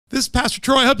This is Pastor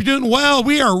Troy. I hope you're doing well.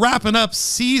 We are wrapping up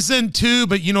season 2,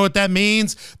 but you know what that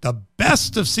means? The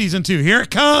best of season 2. Here it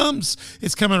comes.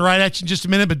 It's coming right at you in just a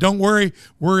minute, but don't worry.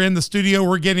 We're in the studio.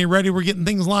 We're getting ready. We're getting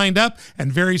things lined up,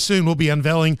 and very soon we'll be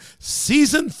unveiling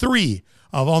season 3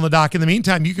 of On the Dock. In the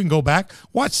meantime, you can go back,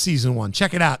 watch season 1.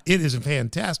 Check it out. It is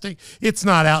fantastic. It's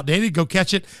not outdated. Go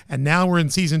catch it. And now we're in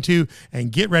season 2,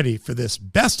 and get ready for this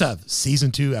best of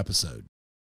season 2 episode.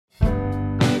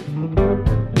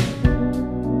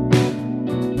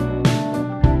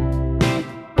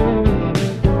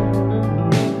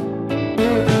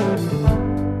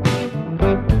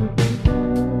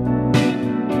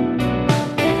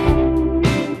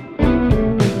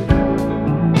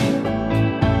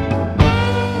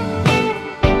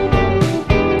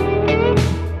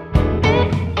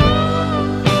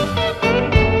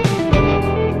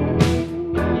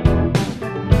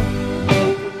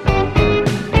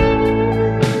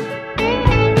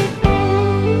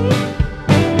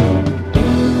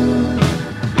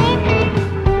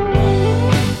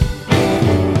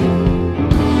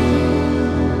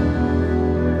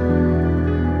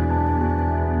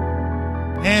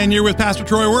 And you're with Pastor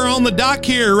Troy. We're on the dock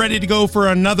here, ready to go for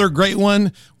another great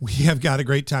one. We have got a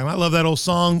great time. I love that old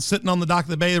song, Sitting on the Dock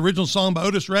of the Bay, the original song by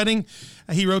Otis Redding.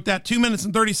 He wrote that 2 minutes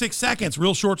and 36 seconds.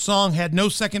 Real short song, had no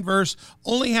second verse,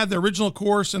 only had the original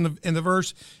chorus in the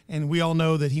verse. And we all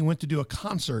know that he went to do a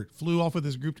concert, flew off with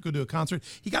his group to go do a concert.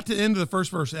 He got to the end of the first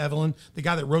verse, Evlyn, the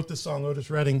guy that wrote this song, Otis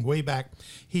Redding, way back.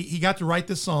 He got to write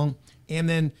this song, and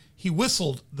then he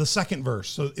whistled the second verse.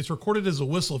 So it's recorded as a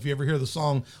whistle if you ever hear the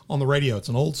song on the radio. It's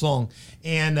an old song.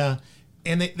 And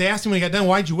they asked him when he got done,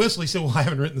 why'd you whistle? He said, well, I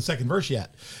haven't written the second verse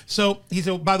yet. So he said,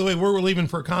 well, by the way, we're leaving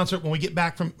for a concert. When we get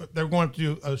back they're going to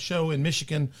do a show in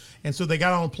Michigan. And so they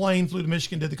got on a plane, flew to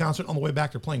Michigan, did the concert. On the way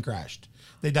back, their plane crashed.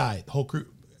 They died. The whole crew.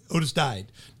 Otis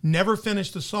died. Never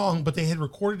finished the song, but they had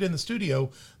recorded in the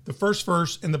studio the first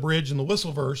verse and the bridge and the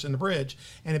whistle verse and the bridge,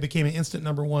 and it became an instant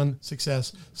 #1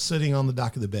 success, Sitting on the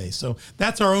Dock of the Bay. So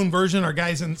that's our own version. Our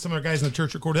guys and some of our guys in the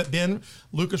church recorded it. Ben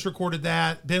Lucas recorded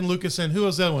that. Ben Lucas and who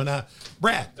was that one?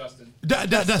 Brad.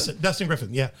 Dustin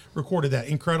Griffin. Yeah, recorded that.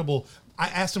 Incredible. I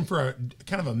asked them for a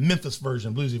kind of a Memphis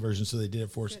version, bluesy version, so they did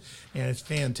it for us. And it's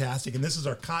fantastic. And this is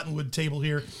our cottonwood table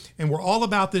here. And we're all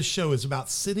about this show is about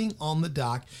sitting on the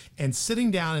dock and sitting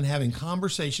down and having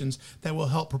conversations that will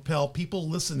help propel people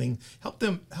listening, help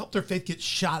their faith get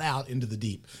shot out into the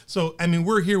deep. So, I mean,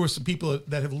 we're here with some people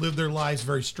that have lived their lives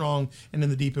very strong and in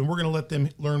the deep, and we're going to let them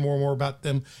learn more and more about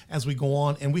them as we go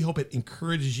on. And we hope it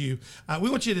encourages you.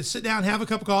 We want you to sit down, have a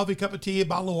cup of coffee, a cup of tea, a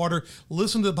bottle of water,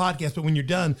 listen to the podcast. But when you're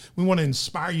done, we want to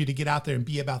inspire you to get out there and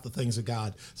be about the things of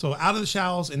God. So out of the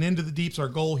shallows and into the deep's our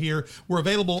goal here. We're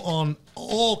available on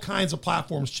all kinds of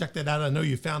platforms. Check that out. I know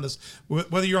you found us.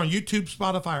 Whether you're on YouTube,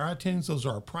 Spotify, or iTunes, those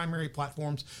are our primary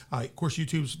platforms. Of course,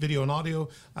 YouTube's video and audio,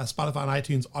 Spotify and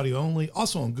iTunes audio only.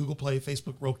 Also on Google Play,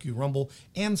 Facebook, Roku, Rumble,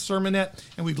 and Sermonette.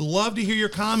 And we'd love to hear your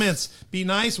comments. Be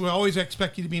nice. We always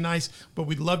expect you to be nice, but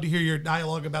we'd love to hear your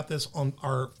dialogue about this on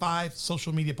our 5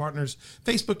 social media partners: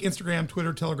 Facebook, Instagram,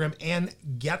 Twitter, Telegram, and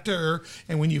Getter.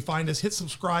 And when you find us, hit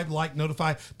subscribe, like,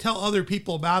 notify, tell other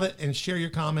people about it, and share your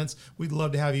comments. We'd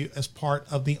love to have you as part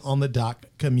of the On the Dock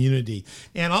community.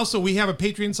 And also, we have a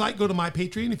Patreon site. Go to my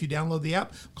Patreon if you download the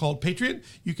app called Patreon.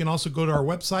 You can also go to our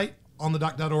website,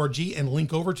 onthedock.org, and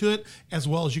link over to it, as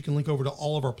well as you can link over to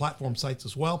all of our platform sites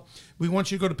as well. We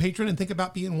want you to go to Patreon and think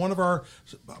about being one of our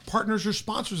partners or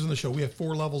sponsors in the show. We have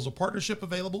 4 levels of partnership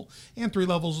available and 3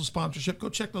 levels of sponsorship. Go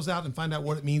check those out and find out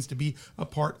what it means to be a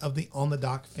part of the On the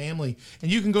Dock family.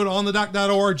 And you can go to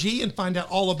onthedock.org and find out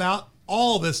all about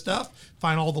all this stuff.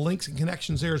 Find all the links and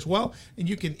connections there as well. And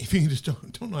you can, if you just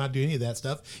don't know how to do any of that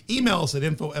stuff, email us at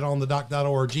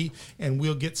info@onthedock.org, and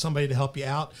we'll get somebody to help you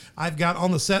out. I've got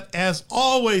on the set, as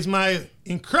always, my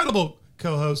incredible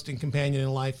co-host and companion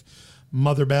in life,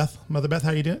 Mother Beth. Mother Beth,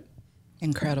 how you doing?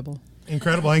 Incredible.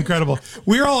 Incredible.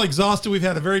 We're all exhausted. We've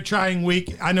had a very trying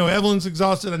week. I know Evlyn's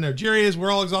exhausted. I know Jerrie is.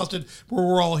 We're all exhausted, but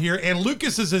we're all here. And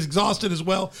Lucas is exhausted as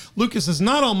well. Lucas is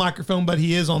not on microphone, but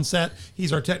he is on set.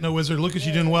 He's our techno wizard. Lucas,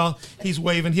 you doing well? He's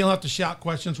waving. He'll have to shout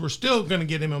questions. We're still going to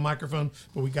get him a microphone,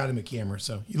 but we got him a camera,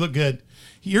 so you look good.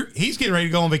 He's getting ready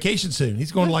to go on vacation soon.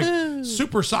 He's going to like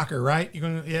super soccer, right? You're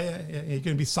going to, yeah. You're going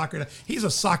to be soccer. He's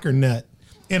a soccer nut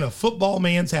in a football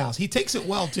man's house. He takes it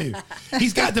well too.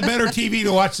 He's got the better TV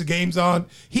to watch the games on.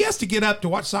 He has to get up to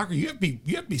watch soccer. You have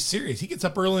to be serious. He gets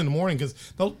up early in the morning because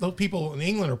those people in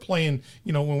England are playing,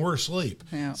 when we're asleep.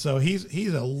 Yeah. So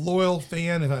he's a loyal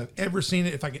fan. If I've ever seen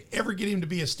it, if I could ever get him to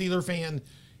be a Steeler fan,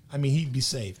 I mean, he'd be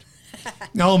saved.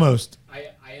 Almost.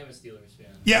 I am a Steelers fan.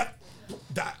 Yeah.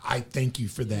 I thank you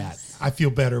for that. I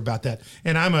feel better about that.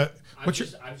 And I'm a I'm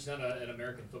just not an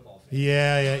American football fan.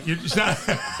 Yeah. You're just not.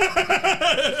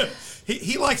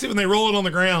 he likes it when they roll it on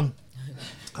the ground.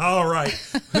 All right.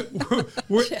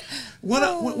 When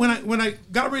I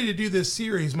got ready to do this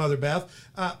series, Mother Beth,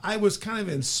 I was kind of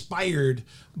inspired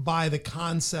by the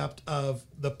concept of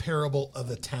the parable of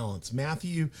the talents.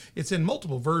 Matthew, it's in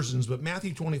multiple versions, but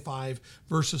Matthew 25,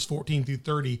 verses 14 through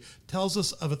 30, tells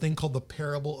us of a thing called the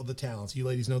parable of the talents. You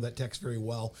ladies know that text very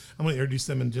well. I'm going to introduce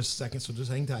them in just a second, so just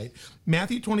hang tight.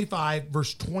 Matthew 25,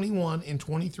 verse 21 and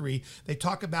 23, they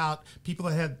talk about people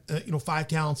that had 5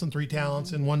 talents and 3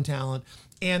 talents and 1 talent.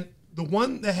 And the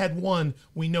one that had 1,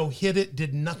 we know hid it,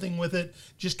 did nothing with it,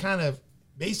 just kind of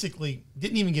basically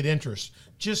didn't even get interest,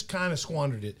 just kind of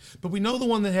squandered it. But we know the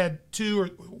one that had 2, or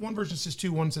one version says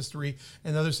 2, one says 3,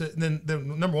 and the other said, and then the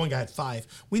number 1 guy had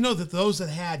 5. We know that those that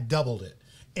had doubled it.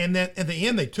 And then at the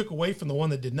end, they took away from the one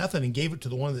that did nothing and gave it to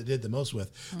the one that did the most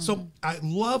with. Mm-hmm. So I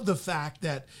love the fact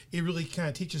that it really kind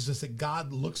of teaches us that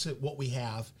God looks at what we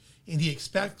have, and he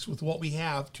expects with what we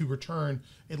have to return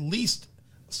at least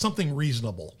something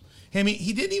reasonable. I mean,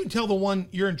 he didn't even tell the one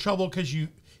you're in trouble because you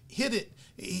hid it.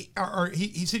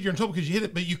 He said you're in trouble because you hid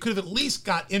it, but you could have at least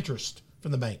got interest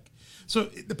from the bank. So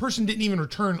the person didn't even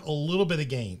return a little bit of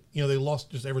gain. They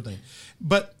lost just everything.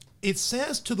 But it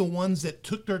says to the ones that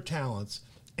took their talents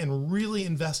and really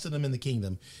invested them in the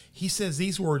kingdom, he says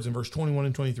these words in verse 21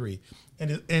 and 23.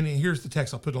 And here's the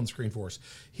text. I'll put it on the screen for us.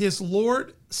 His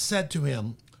Lord said to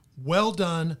him, "Well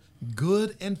done,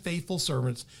 good and faithful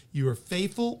servants. You are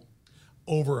faithful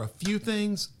over a few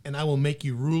things, and I will make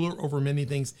you ruler over many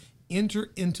things. Enter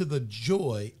into the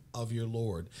joy of your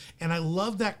Lord." And I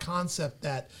love that concept,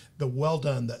 that the well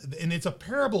done, and it's a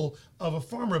parable of a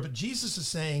farmer, but Jesus is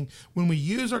saying when we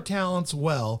use our talents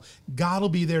well, God will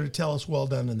be there to tell us well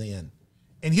done in the end.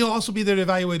 And he'll also be there to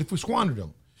evaluate if we squandered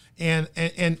them. And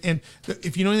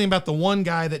if you know anything about the one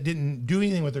guy that didn't do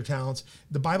anything with their talents,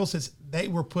 the Bible says they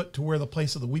were put to where the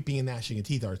place of the weeping and gnashing of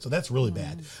teeth are. So that's really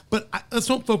bad. But let's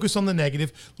don't focus on the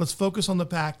negative. Let's focus on the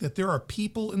fact that there are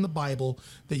people in the Bible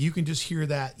that you can just hear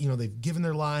that, they've given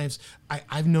their lives.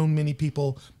 I've known many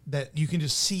people that you can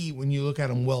just see when you look at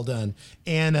them, well done.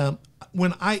 And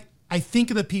when I think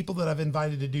of the people that I've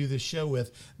invited to do this show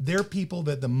with, they're people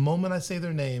that the moment I say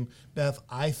their name, Beth,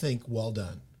 I think, well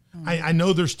done. I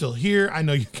know they're still here. I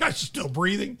know you guys are still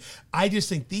breathing. I just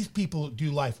think these people do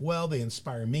life well. They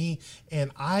inspire me.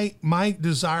 And my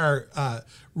desire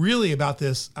really about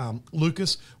this,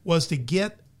 Lucas, was to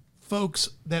get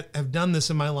folks that have done this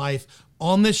in my life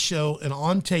on this show and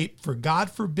on tape. For God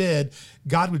forbid,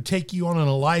 God would take you on an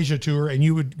Elijah tour and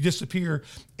you would disappear.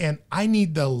 And I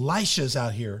need the Elishas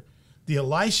out here. The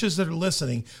Elishas that are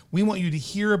listening, we want you to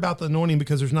hear about the anointing,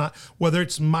 because there's not, whether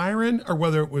it's Myron or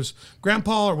whether it was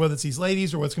Grandpa or whether it's these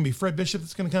ladies or whether it's going to be Fred Bishop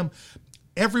that's going to come,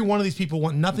 every one of these people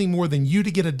want nothing more than you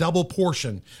to get a double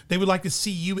portion. They would like to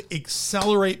see you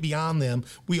accelerate beyond them.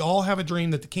 We all have a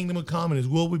dream that the kingdom would come and his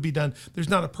will would be done. There's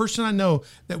not a person I know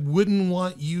that wouldn't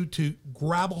want you to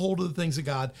grab a hold of the things of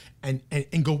God and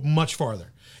go much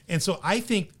farther. And so I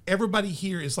think everybody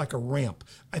here is like a ramp.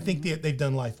 I think they've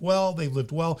done life well, they've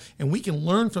lived well, and we can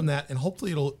learn from that, and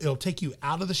hopefully it'll take you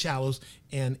out of the shallows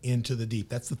and into the deep.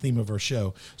 That's the theme of our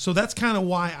show. So that's kind of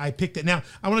why I picked it. Now,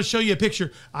 I want to show you a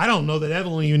picture. I don't know that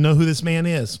Evlyn even know who this man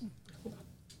is.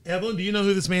 Evlyn, do you know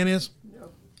who this man is? No.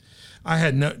 I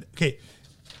had no. Okay.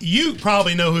 You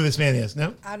probably know who this man is,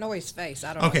 no? I know his face.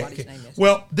 I don't know what his name is.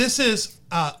 Well, this is,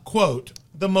 quote,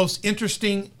 the most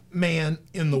interesting man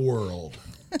in the world.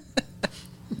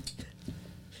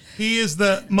 He is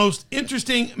the most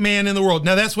interesting man in the world.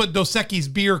 Now, that's what Dos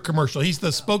Equis beer commercial. He's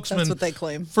the spokesman. That's what they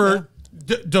claim. For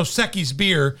Dos Equis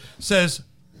beer says,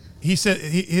 let me say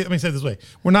it this way.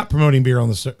 We're not promoting beer on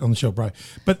the show, probably.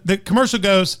 But the commercial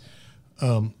goes,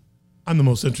 I'm the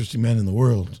most interesting man in the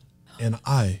world, and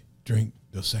I drink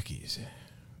Dos Equis.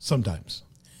 Sometimes.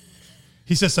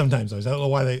 He says sometimes. I don't know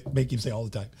why they make him say all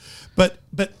the time. But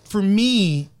for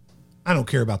me, I don't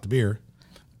care about the beer.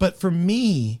 But for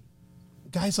me,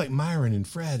 guys like Myron and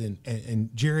Fred and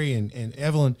Jerry and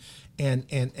Evlyn and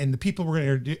the people we're going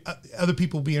to introduce, other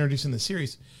people will be introduced in the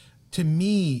series, to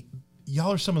me,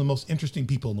 y'all are some of the most interesting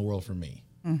people in the world for me.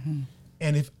 Mm-hmm.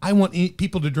 And if I want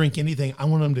people to drink anything, I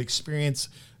want them to experience,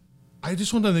 I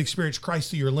just want them to experience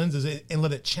Christ through your lenses and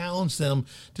let it challenge them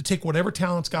to take whatever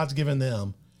talents God's given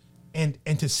them and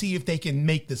to see if they can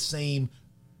make the same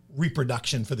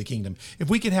reproduction for the kingdom. If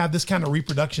we could have this kind of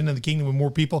reproduction in the kingdom with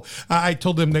more people, I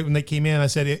told them that when they came in, I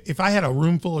said, if I had a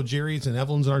room full of Jerry's and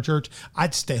Evelyns in our church,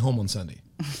 I'd stay home on Sunday.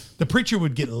 The preacher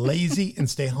would get lazy and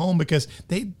stay home because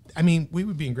we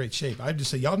would be in great shape. I'd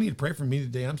just say, y'all need to pray for me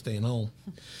today. I'm staying home.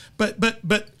 But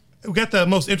we got the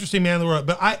most interesting man in the world.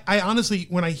 But I honestly,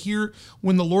 when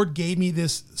the Lord gave me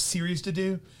this series to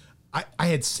do, I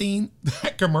had seen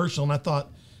that commercial and I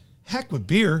thought, heck with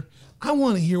beer, I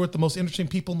want to hear what the most interesting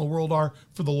people in the world are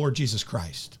for the Lord Jesus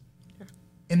Christ.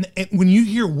 And when you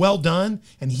hear well done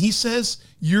and he says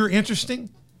you're interesting,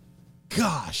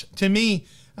 gosh, to me,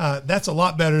 that's a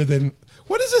lot better than,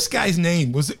 what is this guy's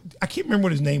name? I can't remember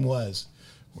what his name was.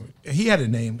 He had a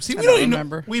name. See, we don't even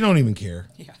remember. We don't even care.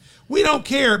 Yeah. We don't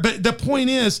care. But the point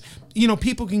is,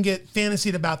 people can get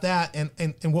fantasied about that.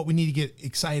 And what we need to get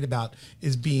excited about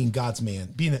is being God's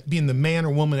man, being the man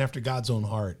or woman after God's own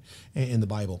heart in the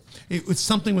Bible. It's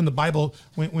something when the Bible,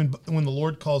 when the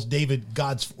Lord calls David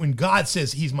when God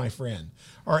says he's my friend,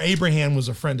 or Abraham was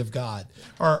a friend of God,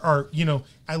 or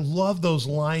I love those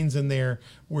lines in there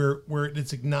where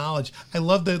it's acknowledged. I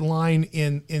love the line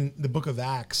in the book of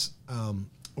Acts,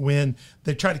 when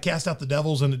they try to cast out the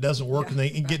devils and it doesn't work and they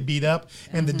get beat up.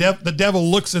 And the devil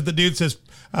looks at the dude and says,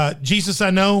 Jesus I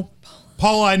know,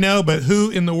 Paul I know, but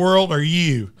who in the world are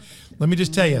you? Let me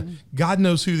just tell you, God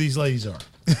knows who these ladies are.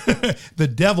 The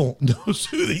devil knows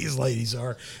who these ladies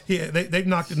are. They've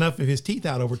knocked enough of his teeth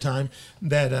out over time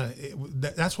that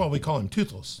that's why we call him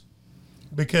Toothless.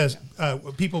 Because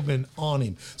people have been on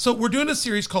him. So we're doing a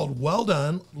series called Well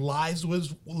Done, Lives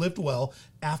Was Lived Well,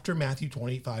 after Matthew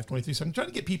 25, 23. So I'm trying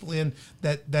to get people in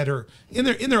that are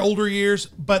in their older years,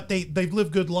 but they've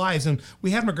lived good lives. And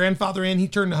we had my grandfather in. He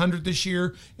turned 100 this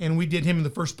year, and we did him in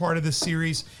the first part of this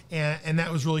series. And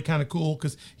that was really kind of cool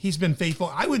because he's been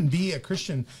faithful. I wouldn't be a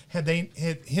Christian had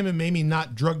him and Mamie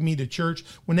not drugged me to church.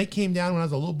 When they came down when I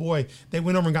was a little boy, they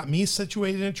went over and got me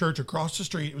situated in a church across the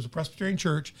street. It was a Presbyterian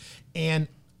church. And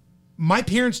my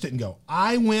parents didn't go.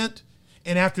 I went,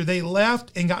 and after they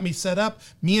left and got me set up,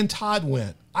 me and Todd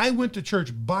went. I went to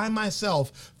church by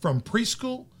myself from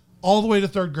preschool all the way to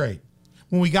third grade.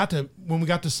 When we got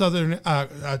to southern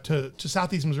to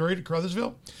southeast Missouri to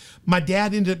Caruthersville, my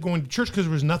dad ended up going to church because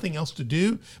there was nothing else to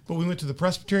do. But we went to the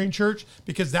Presbyterian church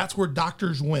because that's where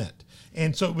doctors went.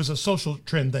 And so it was a social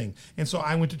trend thing. And so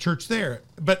I went to church there.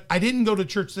 But I didn't go to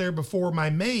church there before my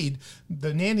maid,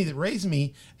 the nanny that raised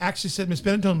me, actually said, Miss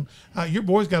Benetton, your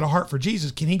boy's got a heart for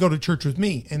Jesus. Can he go to church with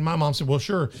me? And my mom said, well,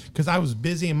 sure. Because I was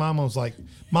busy and mom's like,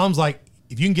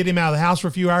 if you can get him out of the house for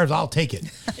a few hours, I'll take it.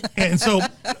 And so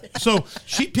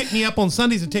she picked me up on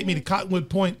Sundays and take me to Cottonwood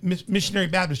Point Missionary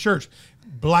Baptist Church,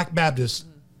 Black Baptist,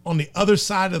 on the other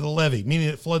side of the levee, meaning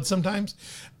it floods sometimes.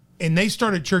 And they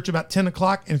started church about 10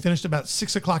 o'clock and finished about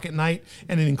 6 o'clock at night,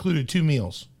 and it included 2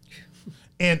 meals.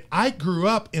 And I grew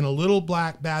up in a little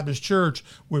Black Baptist church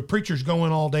with preachers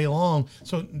going all day long.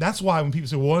 So that's why when people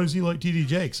say, well, why is he like T.D.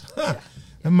 Jakes?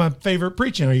 I'm my favorite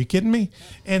preaching. Are you kidding me?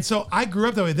 And so I grew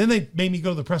up that way. Then they made me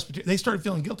go to the Presbyterian. They started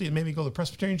feeling guilty and made me go to the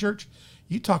Presbyterian church.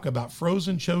 You talk about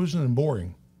frozen, chosen, and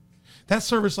boring. That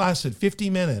service lasted 50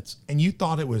 minutes, and you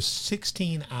thought it was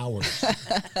 16 hours.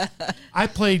 I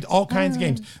played all kinds of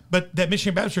games, but that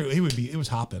Missionary Baptist Church, it was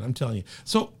hopping, I'm telling you.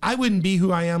 So I wouldn't be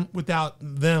who I am without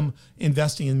them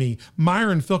investing in me.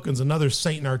 Myron Filkins, another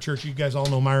saint in our church. You guys all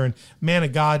know Myron, man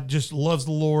of God, just loves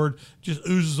the Lord, just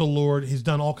oozes the Lord. He's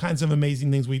done all kinds of amazing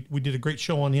things. We did a great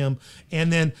show on him.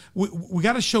 And then we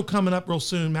got a show coming up real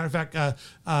soon. Matter of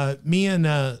fact, me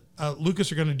and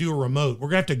Lucas are going to do a remote. We're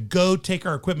going to have to go take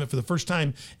our equipment for the first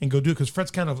time and go do it because Fred's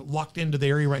kind of locked into the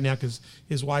area right now because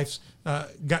his wife's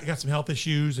got some health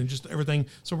issues and just everything.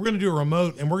 So we're going to do a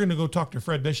remote and we're going to go talk to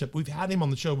Fred Bishop. We've had him on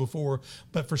the show before,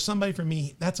 but for somebody, for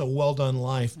me, that's a well done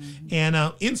life. Mm-hmm.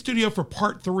 And in studio for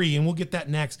part 3, and we'll get that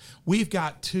next, we've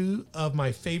got 2 of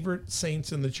my favorite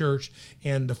saints in the church.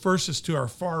 And the first is to our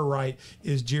far right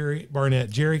is Jerrie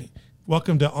Barnett. Jerrie,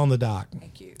 welcome to On the Dock.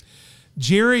 Thank you.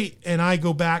 Jerrie and I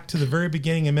go back to the very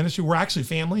beginning of ministry. We're actually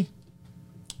family.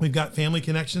 We've got family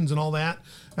connections and all that.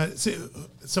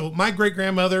 So my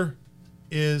great-grandmother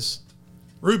is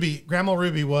Ruby. Grandma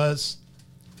Ruby was,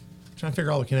 trying to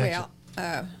figure out all the connections.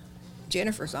 Well,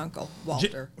 Jennifer's uncle,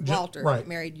 Walter. Walter right.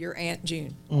 Married your Aunt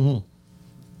June. Mm-hmm.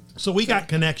 So we got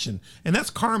connection, and that's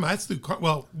Karma. That's through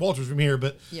Walter's from here,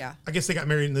 but yeah, I guess they got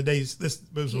married in the days. This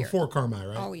was here. Before Karma,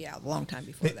 right? Oh yeah, a long time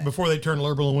before that. Before they turned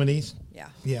Lerble and Wendy's.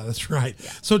 Yeah, that's right.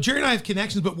 Yeah. So Jerrie and I have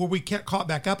connections, but where we caught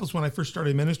back up was when I first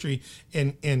started ministry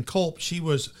in Culp. She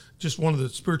was just one of the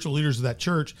spiritual leaders of that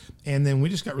church, and then we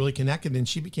just got really connected, and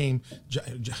she became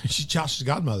she's Josh's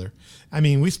godmother. I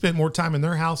mean, we spent more time in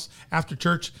their house after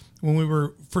church when we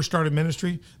were first started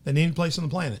ministry than any place on the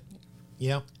planet.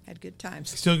 Yeah. Had good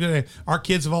times. Still good. Our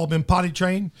kids have all been potty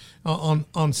trained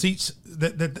on seats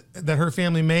that her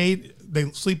family made.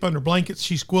 They sleep under blankets.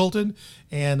 She's quilted.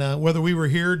 And whether we were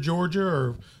here, Georgia,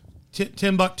 or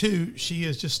Timbuktu, she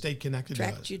has just stayed connected to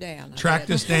us. Tracked you down. Tracked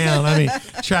us down. I mean,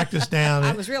 tracked us down.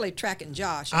 I was really tracking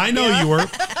Josh. I know you were,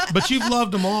 but you've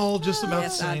loved them all just about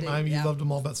Yes, the I same. do. I mean, you Yep. loved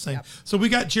them all about the same. Yep. So we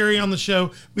got Jerrie on the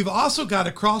show. We've also got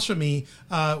across from me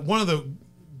one of the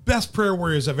best prayer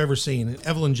warriors I've ever seen,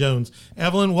 Evlyn Jones.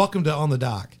 Evlyn, welcome to On the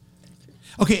Dock.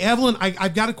 Okay, Evlyn,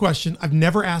 I've got a question. I've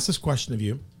never asked this question of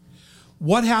you.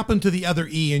 What happened to the other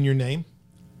E in your name?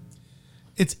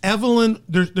 It's Evlyn.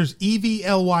 There's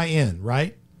Evlyn,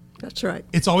 right? That's right.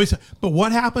 It's always. But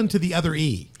what happened to the other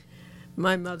E?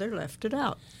 My mother left it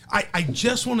out. I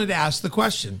just wanted to ask the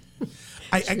question.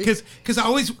 Because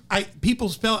people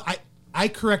spell I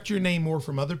correct your name more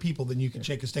from other people than you can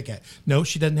shake a stick at. No,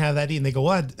 she doesn't have that E, and they go,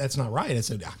 "Well, that's not right." I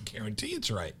said, "I guarantee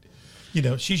it's right."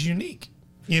 She's unique.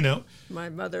 My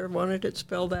mother wanted it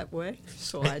spelled that way,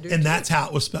 so I do. And too. that's how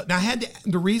it was spelled. Now,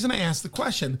 the reason I asked the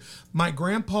question, my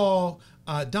grandpa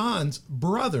Don's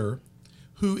brother,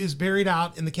 who is buried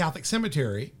out in the Catholic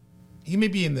cemetery, he may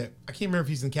be in the. I can't remember if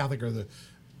he's in Catholic or the.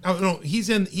 Oh no, he's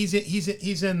in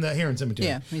the Heron Cemetery.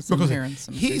 Yeah, he's in the Heron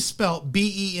Cemetery. He's spelled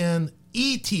Benetone,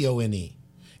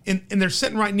 and they're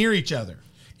sitting right near each other.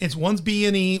 It's one's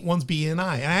B-N-E, one's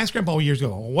B-N-I. And I asked Grandpa years ago,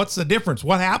 well, what's the difference?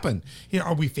 What happened?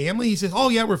 Are we family? He says, oh,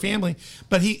 yeah, we're family.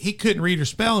 But he couldn't read or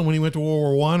spell. And when he went to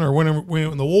World War I or whenever we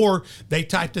went in the war, they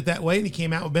typed it that way. And he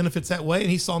came out with benefits that way.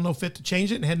 And he saw no fit to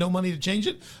change it and had no money to change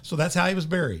it. So that's how he was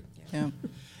buried. Yeah.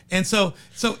 And so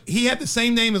he had the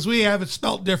same name as we have. It's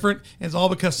spelled different. And it's all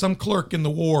because some clerk in the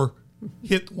war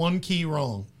hit one key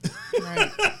wrong.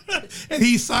 Right. And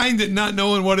he signed it not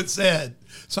knowing what it said.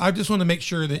 So I just want to make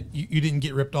sure that you didn't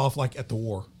get ripped off like at the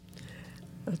war.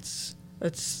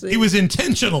 It was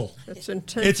intentional. It's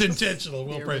intentional. It's intentional.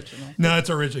 We'll pray. Original. No, it's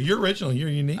original. You're original. You're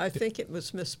unique. I think it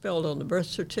was misspelled on the birth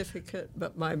certificate,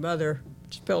 but my mother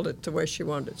spelled it the way she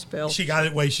wanted it spelled. She got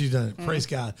it the way she's done it. Praise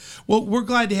God. Well, we're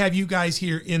glad to have you guys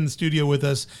here in the studio with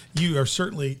us. You are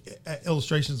certainly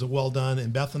illustrations of well done,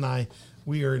 and Beth and I,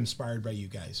 we are inspired by you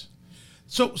guys.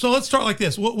 So let's start like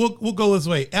this. We'll go this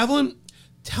way. Evlyn,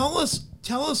 tell us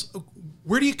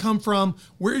where do you come from?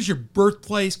 Where's your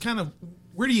birthplace? Kind of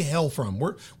where do you hail from?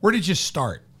 Where did you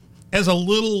start as a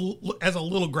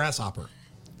little grasshopper?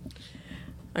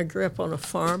 I grew up on a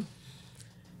farm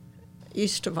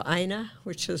east of Ina,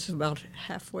 which is about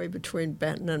halfway between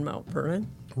Benton and Mount Vernon.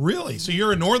 Really? So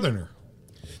you're a northerner.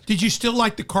 Did you still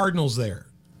like the Cardinals there?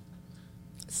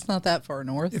 It's not that far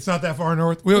north. It's not that far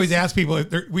north. We always ask people.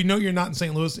 We know you're not in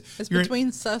St. Louis. It's You're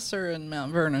between Susser and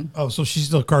Mount Vernon. Oh, so she's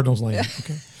still Cardinals land.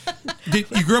 Okay.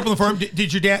 You grew up on the farm.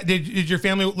 Did your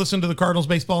family listen to the Cardinals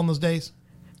baseball in those days?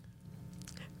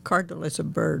 Cardinal is a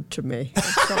bird to me.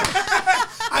 That's all.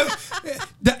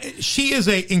 She is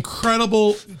a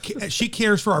incredible. She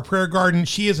cares for our prayer garden.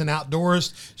 She is an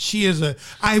outdoorist. She is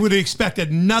I would have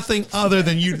expected nothing other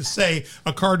than you to say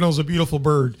a cardinal's a beautiful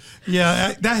bird.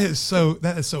 Yeah, that is so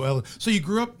elegant. So you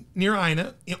grew up near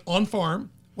Ina on farm.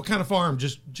 What kind of farm?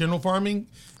 Just general farming?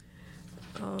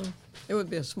 It would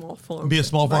be a small farm. Be a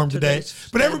small farm by today. today's But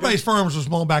standards. everybody's farms were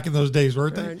small back in those days,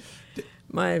 weren't they?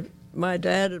 Right. My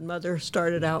dad and mother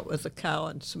started out with a cow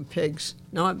and some pigs.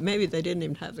 No, maybe they didn't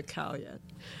even have the cow yet.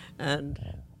 And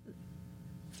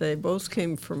they both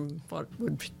came from what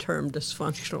would be termed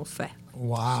dysfunctional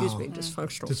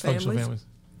dysfunctional families.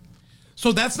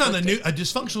 So that's not a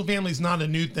dysfunctional family is not a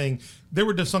new thing. There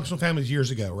were dysfunctional families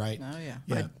years ago, right? Oh, yeah.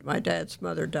 Yeah. My dad's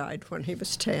mother died when he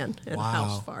was 10 in a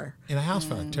house fire. In a house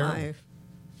fire, terrible.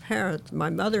 My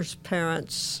mother's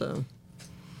parents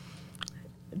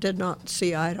did not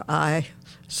see eye to eye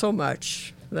so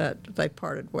much that they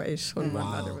parted ways when my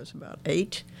mother was about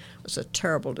 8. It was a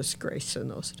terrible disgrace in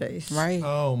those days. Right.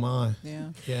 Oh my.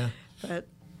 Yeah. Yeah. But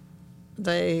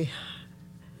they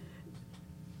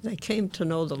came to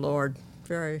know the Lord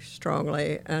very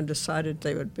strongly and decided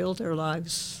they would build their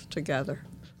lives together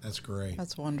That's great.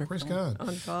 That's wonderful. Praise God.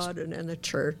 on God and in the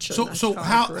church. and So that's so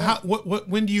I grew up.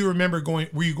 when do you remember going?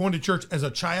 Were you going to church as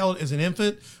a child, as an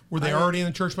infant? Were they already in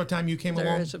the church by the time you came There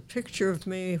along? is a picture of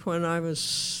me when I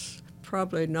was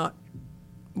probably not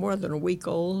more than a week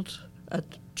old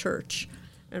at church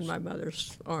in my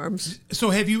mother's arms.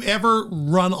 So have you ever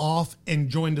run off and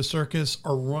joined a circus,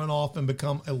 or run off and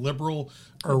become a liberal,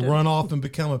 or run off and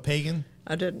become a pagan?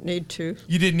 I didn't need to.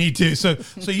 You didn't need to.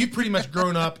 So you've pretty much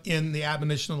grown up in the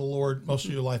admonition of the Lord most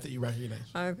of your life that you recognize.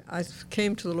 I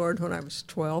came to the Lord when I was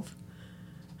 12,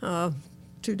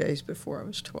 2 days before I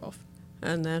was 12.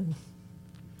 And then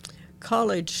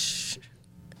college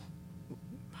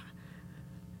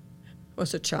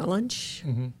was a challenge.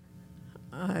 Mm-hmm.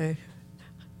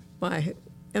 My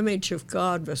image of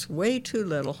God was way too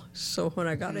little, so when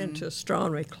I got into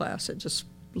astronomy class, it just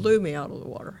blew me out of the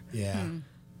water. Yeah.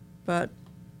 but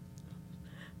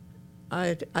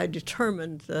I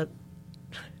determined that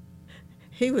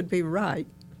he would be right.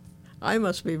 I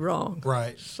must be wrong.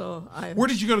 Right. So Where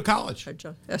did you go to college?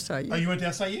 SIU. Oh, you went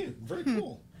to SIU. Very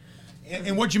cool.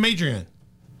 And what'd you major in?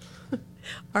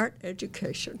 Art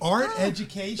education. Art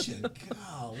education.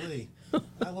 Golly.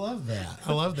 I love that.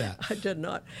 I love that. I did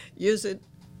not use it.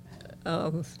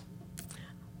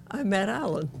 I met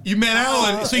Alan. You met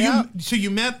Alan. So yeah. you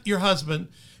met your husband.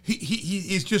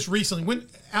 He's just recently. When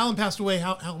Alan passed away,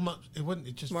 how much? It wasn't.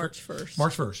 It just March 1st.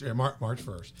 March 1st. Yeah, March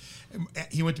 1st.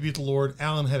 He went to be with the Lord.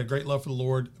 Alan had a great love for the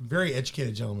Lord. Very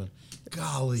educated gentleman.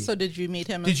 Golly. So did you meet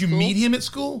him? Did you meet him at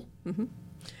school? Mm-hmm.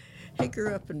 He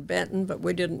grew up in Benton, but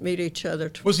we didn't meet each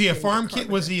other. Was he a farm kid?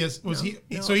 Was he? No.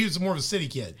 So he was more of a city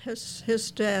kid.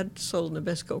 His dad sold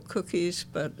Nabisco cookies,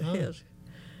 but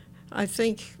I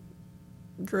think,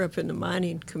 grew up in the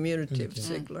mining community of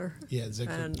Ziegler. Yeah,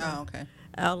 Ziegler. And okay.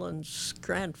 Alan's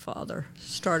grandfather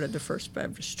started the First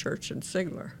Baptist Church in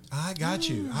Ziegler. I got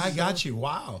you.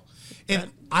 Wow.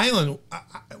 And Alan,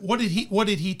 what did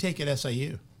he take at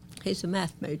SIU? He's a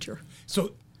math major.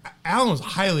 So Alan was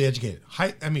highly educated.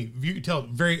 You can tell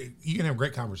you can have a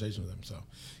great conversation with him. So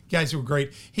you guys were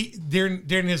great. He during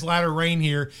his latter reign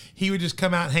here, he would just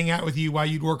come out and hang out with you while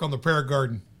you'd work on the prayer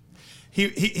garden.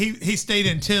 He stayed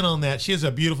intent on that. She has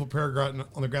a beautiful prayer garden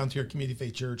on the grounds here at Community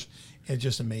Faith Church. And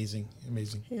just amazing.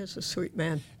 He is a sweet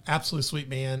man. Absolutely sweet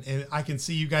man. And I can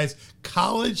see you guys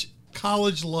college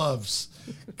loves.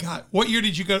 God, what year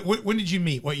did you go? When did you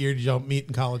meet? What year did y'all meet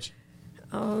in college?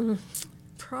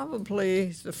 Probably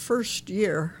the first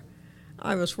year.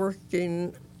 I was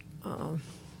working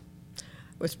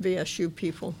with BSU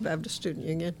people, Baptist Student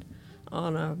Union,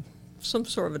 on some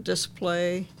sort of a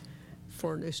display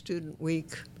for New Student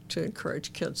Week to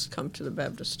encourage kids to come to the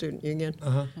Baptist Student Union.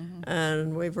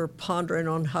 And we were pondering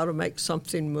on how to make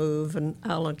something move, and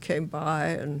Alan came by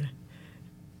and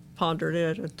pondered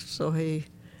it, and so he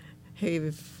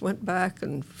went back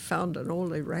and found an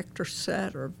old erector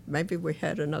set, or maybe we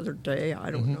had another day,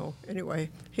 I don't know. Anyway,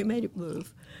 he made it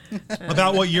move.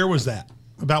 About what year was that?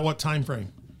 About what time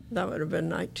frame? That would have been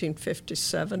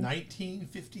 1957.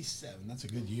 1957. That's a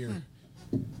good year.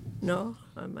 No,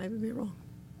 I might be wrong.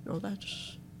 No,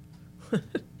 that's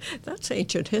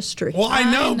ancient history. Well, I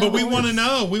know, but we want to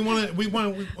know. We want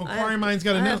to. Inquiring minds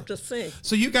got to know. I have to think.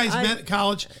 So you guys met at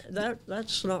college.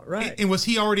 That's not right. And was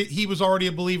he already? He was already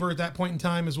a believer at that point in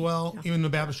time as well, even in the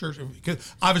Baptist church.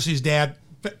 Because obviously his dad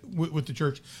with the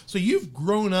church. So you've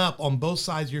grown up on both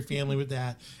sides of your family with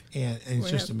that, and it's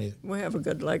just amazing. We have a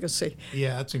good legacy.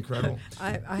 Yeah, that's incredible.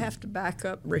 I have to back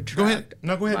up and retract. Go ahead.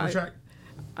 No, go ahead. Retract.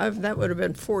 That would have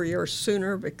been 4 years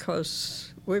sooner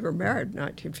because we were married in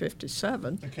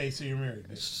 1957. Okay, so you're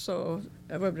married. So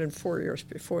that would have been 4 years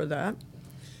before that.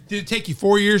 Did it take you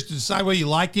 4 years to decide whether you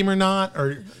liked him or not?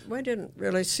 Or we didn't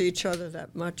really see each other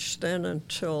that much then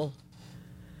until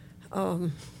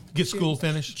get school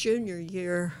finished. Junior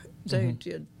year, they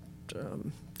did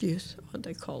youth. What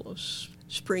they call those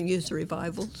spring youth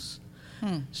revivals.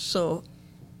 So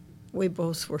we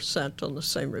both were sent on the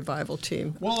same revival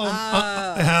team. Well,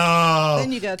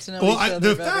 then you got to know each other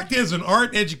the better. fact is, an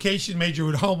art education major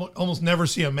would almost never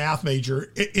see a math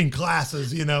major in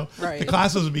classes. Right. The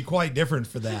classes would be quite different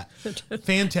for that.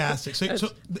 Fantastic. So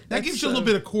that gives you a little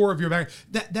bit of core of your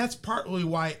background. That's partly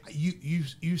why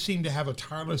you seem to have a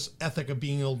tireless ethic of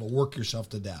being able to work yourself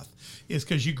to death. Is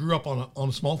because you grew up on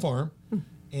a small farm,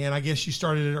 and I guess you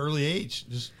started at an early age.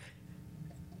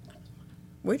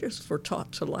 We just were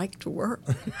taught to like to work.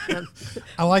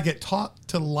 I like it. Taught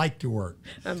to like to work.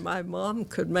 And my mom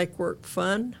could make work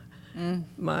fun.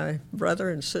 My brother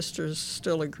and sisters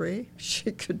still agree.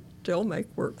 She could still make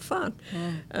work fun.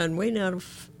 And we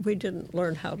didn't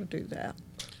learn how to do that.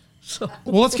 So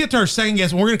well, let's get to our second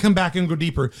guest, and we're going to come back and go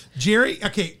deeper. Jerry,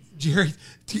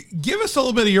 give us a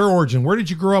little bit of your origin. Where did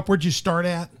you grow up? Where did you start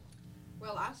at?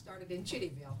 Well, I started in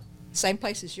Chittyville, same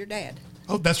place as your dad.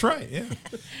 Oh, that's right. Yeah,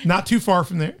 not too far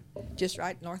from there. Just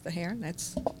right north of Heron.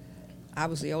 I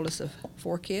was the oldest of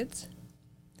 4 kids,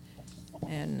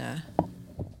 and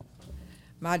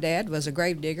my dad was a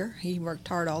grave digger. He worked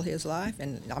hard all his life,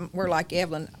 and we're like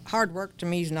Evlyn. Hard work to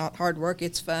me is not hard work.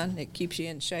 It's fun. It keeps you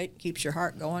in shape, keeps your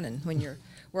heart going, and when you're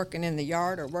working in the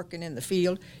yard or working in the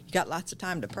field, you got lots of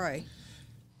time to pray.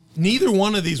 Neither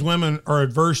one of these women are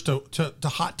adverse to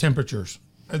hot temperatures.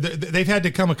 They've had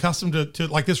to come accustomed to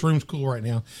like this room's cool right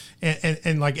now,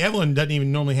 and like Evlyn doesn't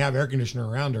even normally have air conditioner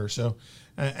around her, so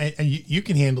and you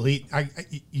can handle heat.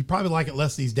 You probably like it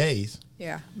less these days.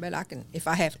 Yeah, but I can if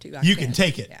I have to. You can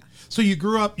take it. Yeah. So you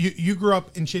grew up you grew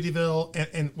up in Shittyville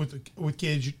and with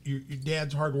kids. Your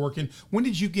dad's hardworking. When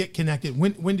did you get connected?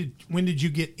 When did you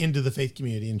get into the faith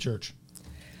community in church?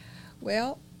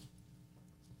 Well,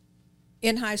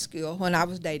 in high school when I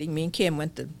was dating, me and Kim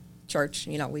went to church.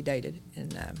 We dated,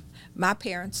 and my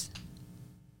parents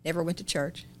never went to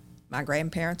church. My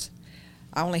grandparents,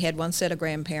 I only had one set of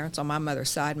grandparents on my mother's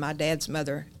side. My dad's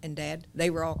mother and dad, they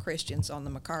were all Christians on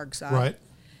the McCarg side.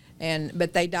 Right.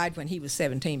 But they died when he was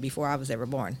 17 before I was ever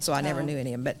born, so I never knew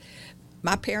any of them. But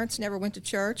my parents never went to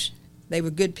church. They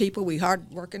were good people. We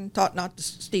hard working, taught not to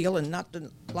steal and not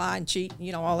to lie and cheat,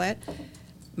 all that.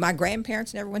 My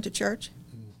grandparents never went to church.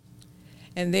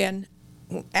 And then,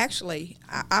 actually,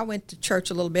 I went to church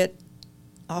a little bit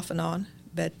off and on,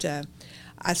 but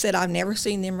I said I've never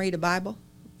seen them read a Bible.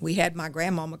 We had my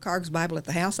grandma McCarg's Bible at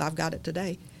the house. I've got it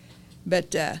today.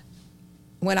 But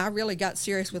when I really got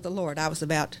serious with the Lord, I was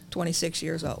about 26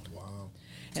 years old. Wow.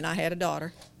 And I had a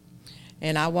daughter,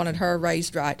 and I wanted her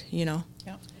raised right, Yeah.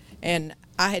 And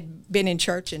I had been in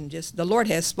church, and just the Lord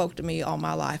has spoke to me all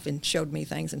my life and showed me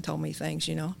things and told me things,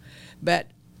 But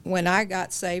when I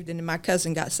got saved and my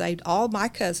cousin got saved, all my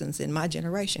cousins in my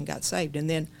generation got saved. And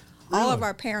then all of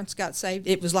our parents got saved.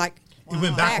 It was like it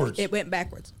went backwards. It went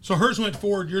backwards. So hers went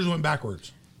forward, yours went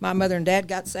backwards. My mother and dad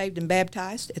got saved and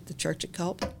baptized at the church at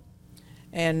Culp.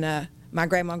 And my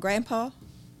grandma and grandpa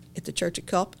at the church at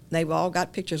Culp. They've all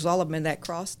got pictures, all of them in that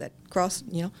cross,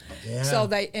 Yeah. So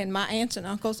and my aunts and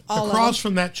uncles, all the of cross them.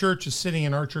 from that church is sitting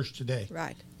in our church today.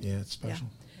 Right. Yeah, it's special.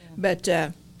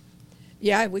 Yeah.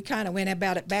 But, we kind of went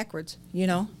about it backwards,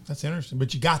 That's interesting.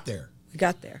 But you got there. We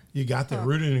got there. You got there,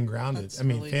 rooted and grounded. That's I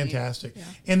mean, really fantastic. neat.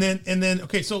 And then,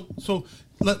 okay, so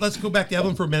let's go back to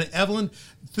Evlyn for a minute. Evlyn,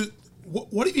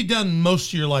 what have you done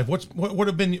most of your life? What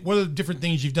are the different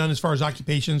things you've done as far as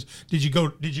occupations? Did you go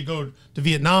to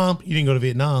Vietnam? You didn't go to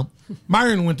Vietnam.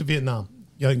 Myron went to Vietnam.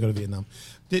 You didn't go to Vietnam.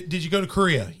 Did you go to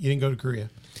Korea? You didn't go to Korea.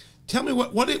 Tell me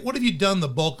what have you done the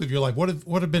bulk of your life?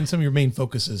 What have been some of your main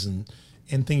focuses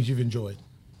and things you've enjoyed?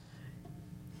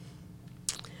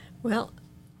 Well,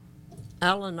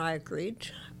 Al and I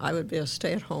agreed I would be a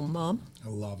stay-at-home mom. I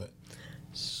love it.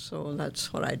 So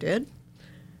that's what I did.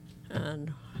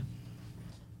 And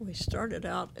we started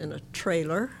out in a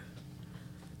trailer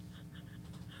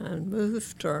and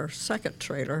moved to our second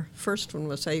trailer. First one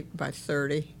was 8 by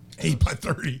 30. 8 by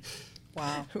 30.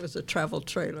 Wow. It was a travel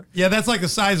trailer. Yeah, that's like the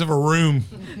size of a room.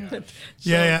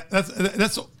 Yeah.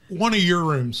 That's one of your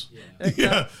rooms.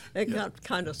 It got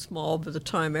kind of small by the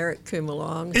time Eric came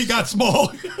along. It got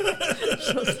small.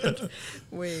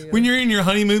 When you're in your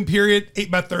honeymoon period,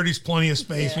 8 by 30 is plenty of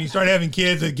space. Yeah. When you start having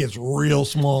kids, it gets real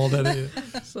small. Doesn't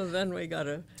it? So then we got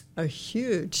a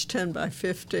huge 10 by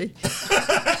 50.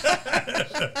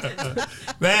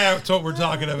 That's what we're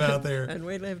talking about there. And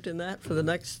we lived in that for the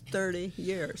next 30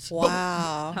 years.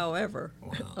 Wow. However,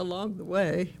 along the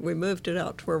way, we moved it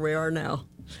out to where we are now.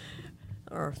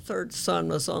 Our third son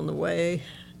was on the way.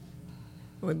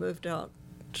 We moved out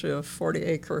to a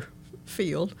 40-acre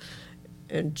field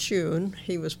in June.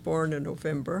 He was born in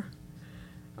November.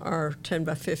 Our 10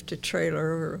 by 50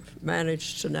 trailer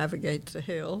managed to navigate the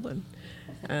hill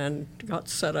and got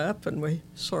set up, and we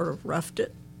sort of roughed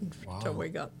it until we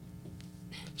got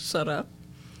set up.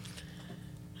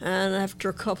 And after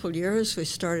a couple years, we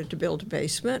started to build a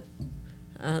basement,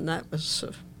 and that was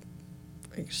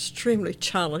extremely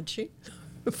challenging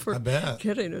for I bet.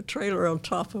 getting a trailer on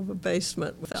top of a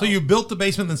basement. So you built the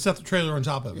basement and then set the trailer on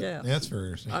top of it. Yeah. That's very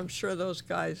interesting. I'm sure those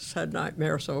guys had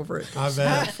nightmares over it. I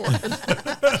bet.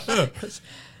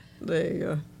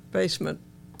 The basement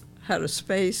had a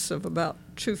space of about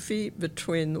 2 feet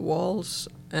between the walls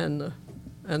and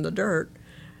the dirt,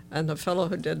 and the fellow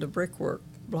who did the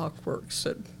block work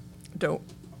said, "Don't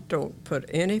put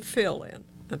any fill in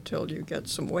until you get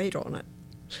some weight on it."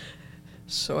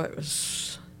 So it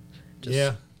was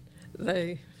just,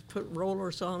 they put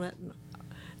rollers on it and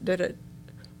did it.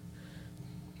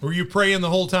 Were you praying the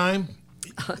whole time?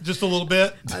 Just a little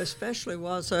bit? I especially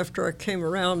was after I came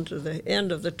around to the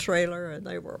end of the trailer, and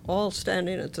they were all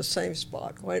standing at the same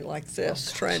spot, going like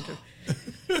this, trying to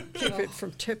keep it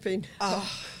from tipping.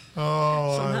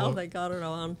 Somehow they got it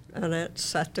on, and it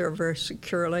sat there very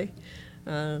securely,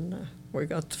 and we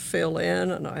got the fill in,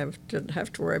 and I didn't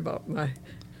have to worry about my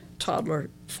toddler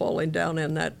falling down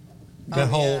in that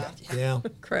hole. Yeah.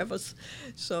 crevice.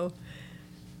 So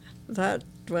that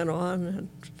went on, and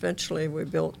eventually we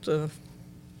built a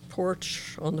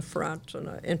porch on the front and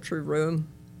an entry room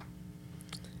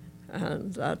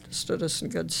And that stood us in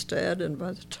good stead. And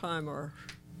by the time our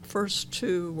first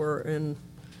two were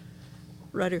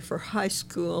ready for high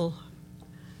school,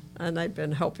 and they'd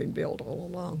been helping build all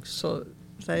along, so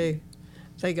they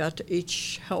got to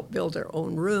each help build their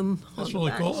own room. That's on the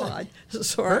really cool. backside.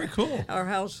 So Very cool. Our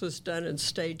house was done in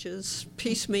stages,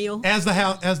 piecemeal. As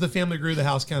the family grew, the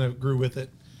house kind of grew with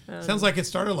it. Sounds like it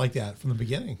started like that from the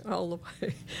beginning. All the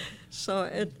way. So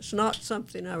it's not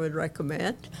something I would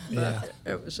recommend, but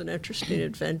it was an interesting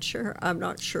adventure. I'm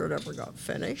not sure it ever got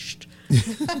finished.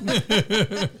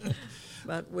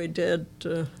 But we did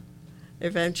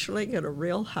eventually get a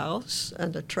real house,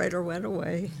 and the trailer went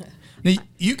away. Now,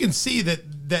 you can see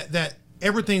that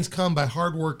everything's come by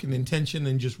hard work and intention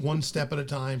and just one step at a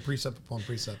time, precept upon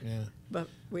precept. Yeah. But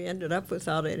we ended up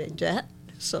without any debt,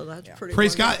 so that's pretty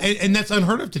Praise God, wonderful. and that's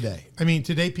unheard of today. I mean,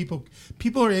 today people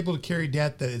are able to carry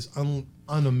debt that is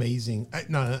unamazing,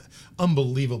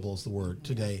 unbelievable is the word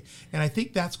today. And I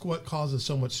think that's what causes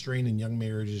so much strain in young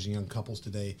marriages and young couples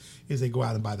today is they go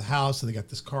out and buy the house and they got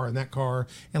this car and that car,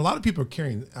 and a lot of people are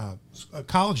carrying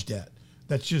college debt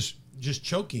that's just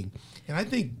choking. And I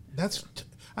think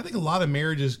a lot of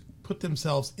marriages put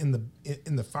themselves in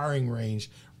the firing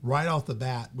range right off the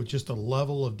bat with just a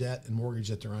level of debt and mortgage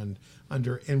that they're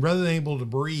under. And rather than able to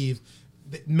breathe,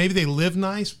 maybe they live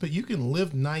nice, but you can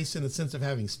live nice in the sense of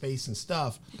having space and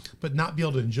stuff, but not be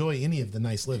able to enjoy any of the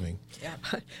nice living. Yeah.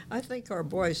 I think our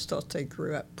boys thought they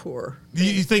grew up poor.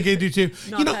 You think they do too?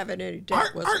 Not having any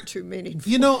debt wasn't too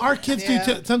meaningful. Our kids do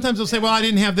too. Sometimes they'll say, well, I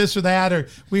didn't have this or that. Or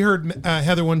we heard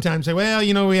Heather one time say, well,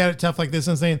 we had it tough like this.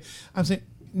 And I'm saying,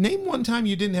 name one time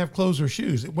you didn't have clothes or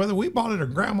shoes. Whether we bought it or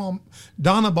Grandma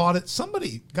Donna bought it,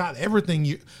 somebody got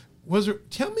everything.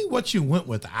 Tell me what you went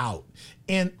without.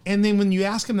 And then when you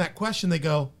ask them that question, they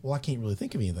go, well, I can't really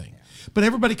think of anything. But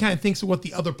everybody kind of thinks of what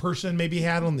the other person maybe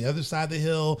had on the other side of the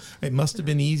hill. It must have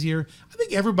been easier. I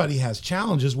think everybody has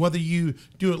challenges, whether you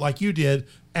do it like you did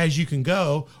as you can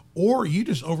go, or you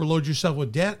just overload yourself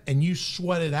with debt and you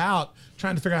sweat it out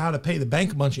trying to figure out how to pay the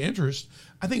bank a bunch of interest.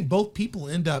 I think both people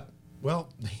end up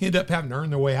having to earn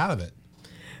their way out of it.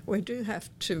 We do have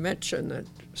to mention that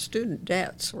student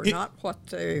debts were not what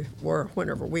they were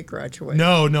whenever we graduated.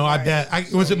 No, I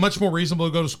bet. Was it much more reasonable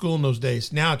to go to school in those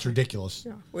days? Now it's ridiculous.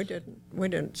 Yeah, we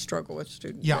didn't struggle with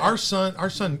student debt. Our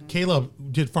son Caleb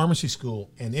did pharmacy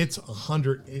school, and it's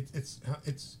 100.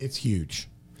 It's huge.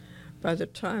 By the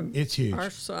time it's huge.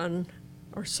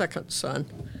 Our second son,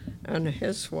 and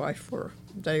his wife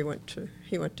he went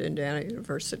to Indiana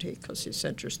University because he's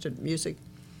interested in music,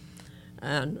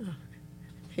 and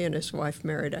he and his wife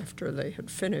married after they had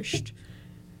finished,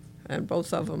 and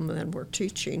both of them then were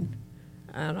teaching.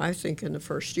 And I think in the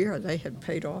first year they had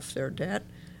paid off their debt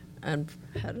and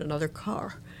had another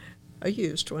car, a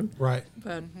used one. Right.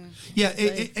 But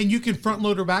and you can front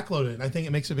load or back load it. I think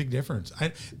it makes a big difference.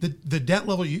 The debt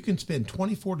level, you can spend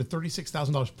 $24,000 to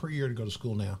 $36,000 per year to go to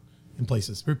school now in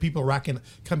places where people are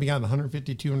coming out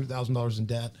 $150,000, $200,000 in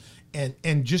debt.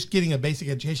 And just getting a basic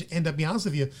education. And to be honest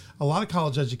with you, a lot of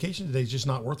college education today is just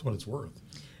not worth what it's worth.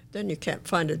 Then you can't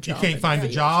find a job. You can't find a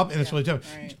job, and it's really tough.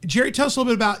 Right. Jerry, tell us a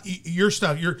little bit about your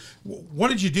stuff. What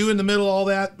did you do in the middle of all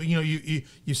that?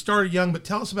 You started young, but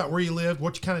tell us about where you lived,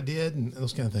 what you kind of did, and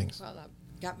those kind of things. Well,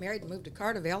 I got married and moved to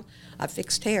Carterville. I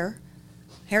fixed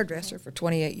hairdresser for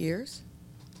 28 years.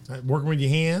 Working with your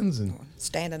hands and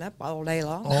standing up all day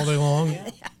long. All day long,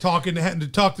 having to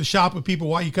talk the shop with people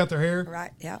while you cut their hair.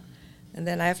 Right. Yeah. And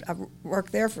then I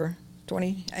worked there for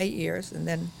 28 years, and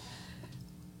then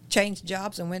changed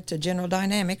jobs and went to General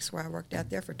Dynamics, where I worked out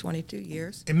there for 22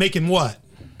 years. And making what?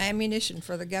 Ammunition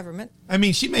for the government. I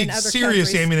mean, she made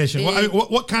serious ammunition.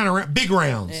 What kind of big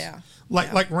rounds? Yeah.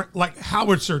 Like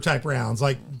howitzer type rounds,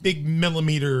 like big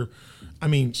millimeter. I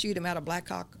mean, shoot them out of Black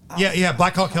Hawk. Yeah,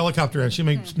 Black Hawk helicopter rounds. She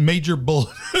made major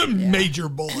bullets. And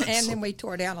then we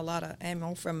tore down a lot of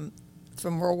ammo from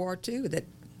World War II that.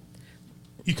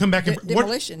 You come back and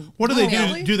demolition. What do they do?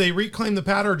 Really? Do they reclaim the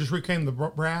powder or just reclaim the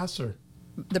brass or?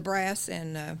 The brass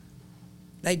and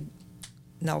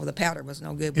the powder was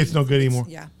no good. It's no good anymore.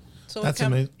 Yeah. So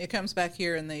it comes back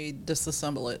here and they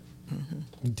disassemble it.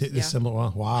 Mm-hmm.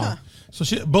 Disassemble. Wow. Huh. So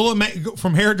she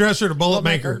from hairdresser to bullet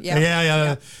maker.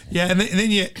 Yeah. And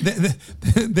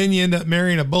then you end up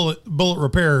marrying a bullet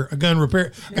repair, a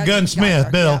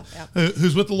gunsmith, Bill,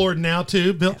 who's with the Lord now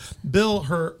too. Bill,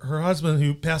 her husband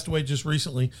who passed away just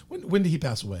recently. When did he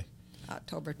pass away?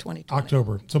 October 2020.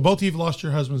 October. So both of you have lost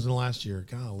your husbands in the last year.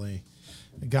 Golly,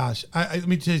 gosh. Let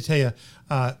me tell you,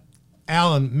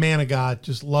 Alan, man of God,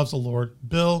 just loves the Lord.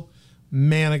 Bill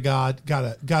man of God,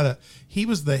 he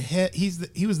was the head.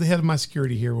 He was the head of my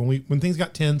security here when things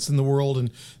got tense in the world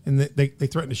and they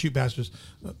threatened to shoot pastors.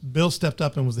 Bill stepped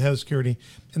up and was the head of security.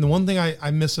 And the one thing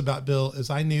I miss about Bill is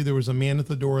I knew there was a man at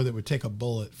the door that would take a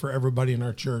bullet for everybody in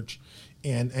our church.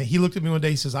 And he looked at me one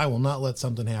day. He says, "I will not let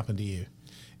something happen to you."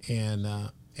 And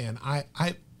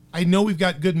I know we've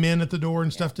got good men at the door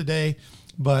and stuff today,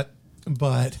 but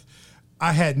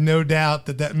I had no doubt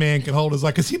that man could hold us,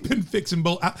 like, because he'd been fixing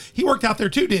bullets. He worked out there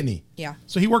too, didn't he? Yeah.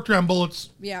 So he worked around bullets.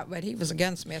 Yeah, but he was a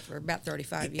gunsmith for about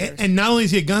 35 years. And not only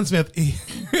is he a gunsmith,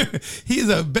 he's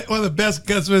one of the best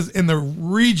gunsmiths in the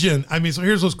region. I mean, so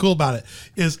here's what's cool about it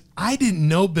is I didn't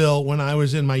know Bill when I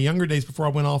was in my younger days before I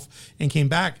went off and came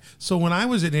back. So when I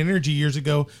was at Energy years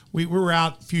ago, we were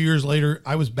out a few years later.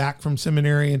 I was back from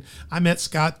seminary and I met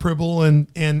Scott Pribble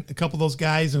and a couple of those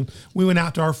guys, and we went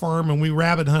out to our farm and we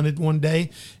rabbit hunted one day,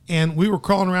 and we were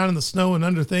crawling around in the snow and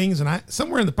under things, and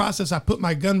somewhere in the process I put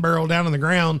my gun barrel down on the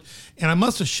ground, and I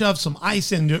must have shoved some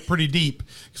ice into it pretty deep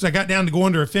because I got down to go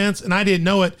under a fence and I didn't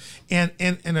know it, and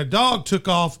a dog took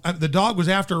off. The dog was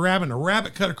after a rabbit, and a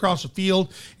rabbit cut across the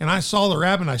field, and I saw the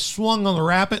rabbit and I swung on the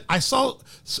rabbit. I think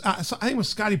it was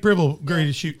Scotty Pribble ready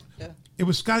to shoot. Yeah. It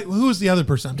was Scotty. Who was the other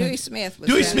person? Dewey Smith was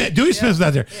Dewey there. Smith. Dewey Smith was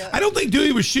out there. Yeah. I don't think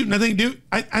Dewey was shooting. I think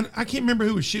I can't remember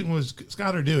who was shooting, was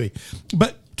Scott or Dewey.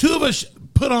 But two of us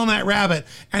put on that rabbit.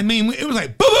 I mean, it was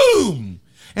like boom,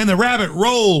 and the rabbit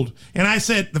rolled. And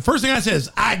the first thing I said is,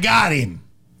 "I got him."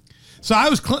 So I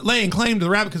was laying claim to the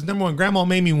rabbit because, number one, Grandma and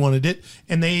Mamie wanted it,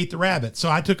 and they ate the rabbit.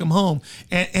 So I took him home.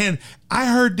 And I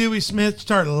heard Dewey Smith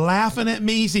start laughing at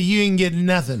me. He said, "You ain't getting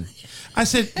nothing." I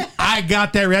said, "I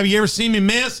got that rabbit. You ever seen me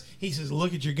miss?" He says,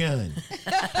 "Look at your gun."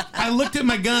 I looked at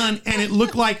my gun, and it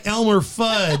looked like Elmer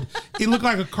Fudd. It looked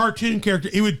like a cartoon character.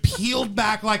 It would peel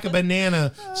back like a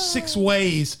banana 6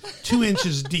 ways, 2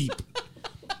 inches deep.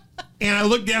 And I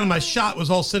looked down, and my shot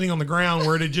was all sitting on the ground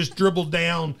where it had just dribbled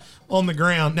down on the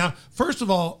ground. Now, first of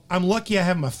all, I'm lucky I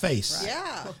have my face.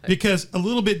 Yeah. Because a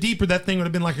little bit deeper, that thing would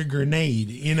have been like a grenade,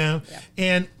 you know? Yeah.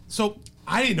 And so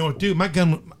I didn't know what to do. My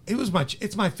gun,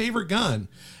 it's my favorite gun.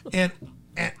 And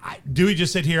Dewey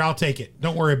just said, "Here, I'll take it.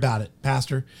 Don't worry about it,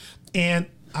 Pastor." And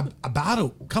about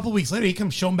a couple weeks later, he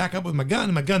comes showing back up with my gun,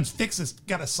 and my gun's fixed. It's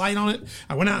got a sight on it.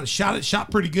 I went out and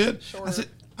shot pretty good. Shorter.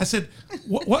 I said,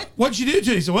 what'd you do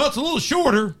to it? He said, "Well, it's a little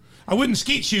shorter. I wouldn't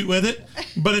skeet shoot with it,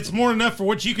 but it's more than enough for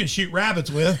what you can shoot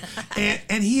rabbits with."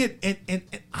 And he had, and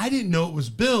I didn't know it was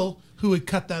Bill who had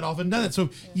cut that off and done it. So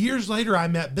years later, I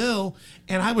met Bill,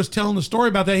 and I was telling the story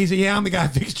about that. He said, "Yeah, I'm the guy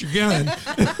who fixed your gun."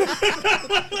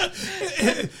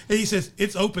 And he says,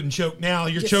 "It's open choke now.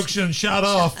 Your choke shouldn't shot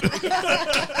off."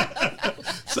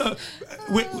 So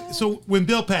when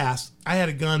Bill passed, I had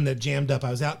a gun that jammed up. I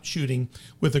was out shooting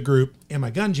with a group, and my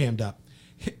gun jammed up.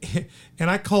 And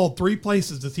I called 3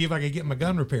 places to see if I could get my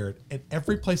gun repaired. And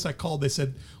every place I called, they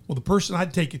said, "Well, the person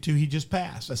I'd take it to, he just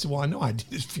passed." I said, "Well, I know, I did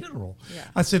his funeral." Yeah.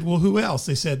 I said, "Well, who else?"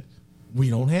 They said, "We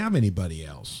don't have anybody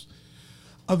else."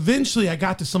 Eventually, I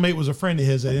got to somebody that was a friend of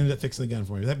his that ended up fixing the gun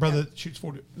for me. That brother that shoots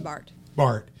 40. Bart.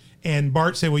 And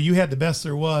Bart said, "Well, you had the best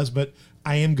there was, but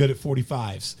I am good at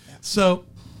 45s. Yeah. So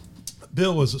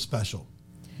Bill was a special.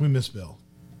 We miss Bill.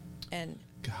 And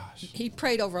gosh, he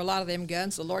prayed over a lot of them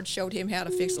guns. The Lord showed him how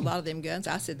to fix a lot of them guns.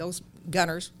 I said those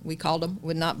gunners, we called them,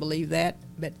 would not believe that.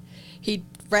 But he'd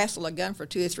wrestle a gun for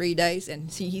 2 or 3 days,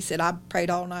 and he said, "I prayed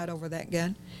all night over that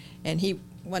gun." And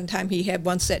one time he had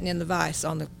one sitting in the vise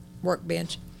on the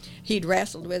workbench. He'd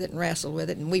wrestled with it,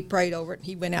 and we prayed over it. And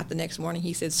he went out the next morning.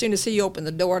 He said, as soon as he opened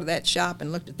the door to that shop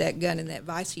and looked at that gun in that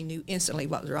vise, he knew instantly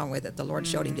what was wrong with it. The Lord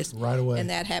showed him just right away. And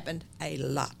that happened a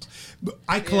lot.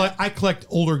 I collect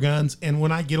older guns, and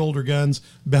when I get older guns,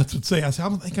 Beth would say, I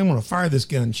think I'm going to fire this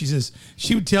gun.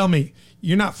 She would tell me,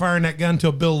 "You're not firing that gun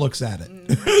until Bill looks at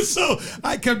it." So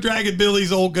I kept dragging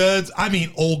Billy's old guns. I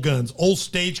mean, old guns, old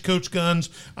stagecoach guns.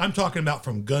 I'm talking about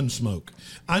from Gunsmoke.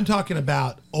 I'm talking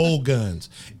about old guns.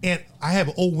 And I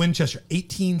have old Winchester,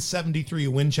 1873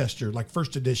 Winchester, like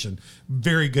first edition,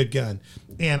 very good gun.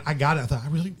 And I got it. I thought,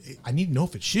 I need to know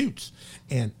if it shoots.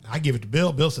 And I give it to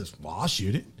Bill. Bill says, "Well, I'll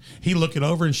shoot it." He look it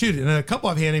over and shoot it. And then a couple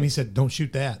I've handed him, he said, "Don't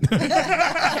shoot that."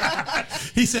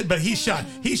 He said, but he shot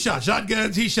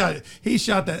shotguns. He shot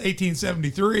that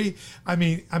 1873. I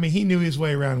mean, he knew his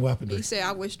way around weaponry. He said,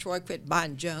 "I wish Troy quit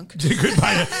buying junk." He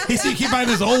said, "You keep buying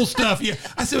this old stuff." Yeah.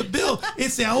 I said, "Bill,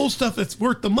 it's the old stuff that's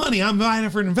worth the money. I'm buying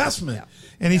it for an investment."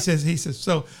 equipment. Yeah. And he says,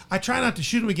 so I try not to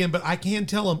shoot him again, but I can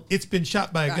tell him it's been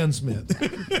shot by a gunsmith.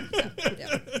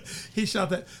 Yeah. He shot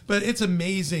that. But it's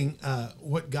amazing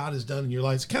what God has done in your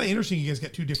life. It's kind of interesting you guys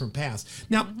got two different paths.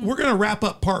 Now, we're going to wrap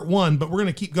up part one, but we're going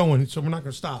to keep going, so we're not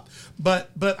going to stop.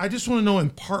 But I just want to know in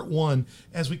part one,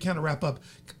 as we kind of wrap up,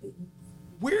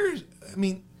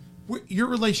 your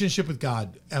relationship with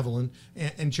God, Evlyn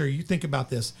and Jerrie, you think about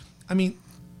this. I mean,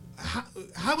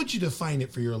 how would you define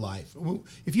it for your life?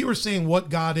 If you were saying what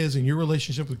God is and your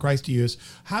relationship with Christ to you is,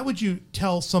 how would you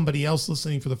tell somebody else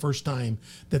listening for the first time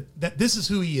that this is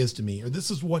who he is to me, or this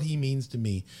is what he means to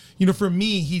me? You know, for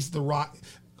me, he's the rock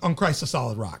on Christ, a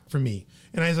solid rock for me.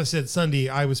 And as I said Sunday,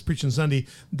 I was preaching Sunday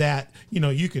that, you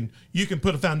know, you can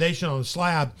put a foundation on a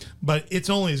slab, but it's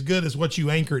only as good as what you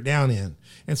anchor it down in.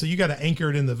 And so you got to anchor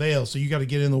it in the veil. So you got to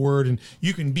get in the Word, and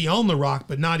you can be on the rock,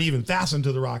 but not even fastened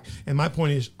to the rock. And my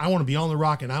point is, I want to be on the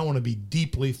rock, and I want to be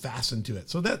deeply fastened to it.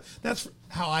 So that's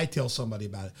how I tell somebody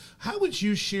about it. How would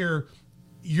you share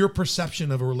your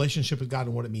perception of a relationship with God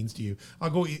and what it means to you? I'll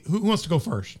go. Who wants to go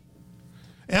first?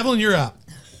 Evlyn, you're up.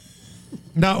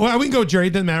 No, well, we can go, Jerrie. It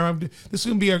doesn't matter. This is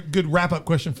going to be a good wrap-up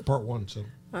question for part one. So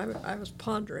I was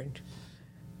pondering.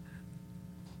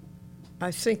 I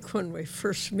think when we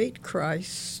first meet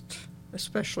Christ,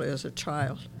 especially as a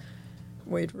child,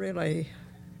 we really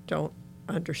don't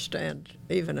understand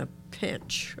even a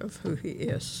pinch of who he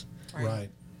is. right.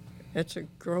 It's a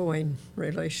growing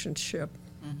relationship.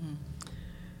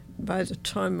 By the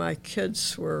time my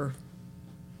kids were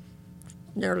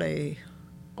nearly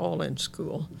all in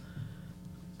school,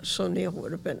 so Neil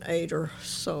would have been 8 or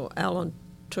so, Alan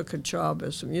took a job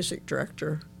as a music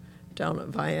director down at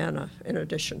Vienna in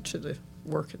addition to the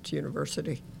work at the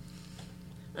university.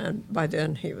 And by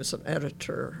then he was an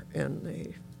editor in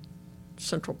the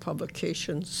Central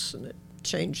Publications, and it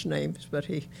changed names, but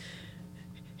he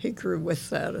grew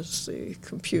with that as the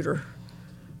computer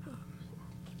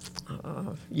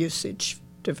usage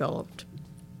developed.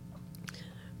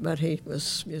 But he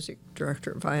was music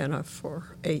director at Vienna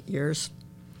for 8 years.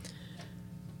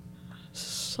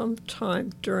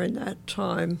 Sometime during that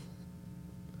time,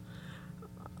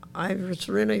 I was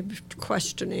really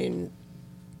questioning,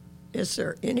 is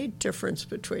there any difference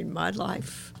between my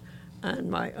life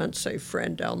and my unsafe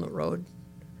friend down the road?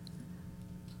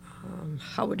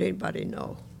 How would anybody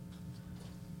know?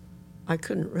 I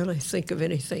couldn't really think of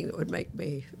anything that would make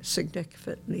me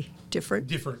significantly different.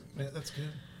 Different. Yeah, that's good.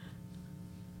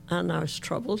 And I was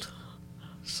troubled,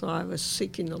 so I was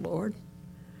seeking the Lord.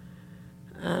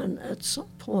 And at some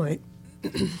point,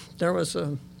 there was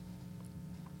a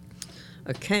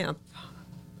camp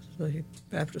the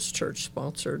Baptist Church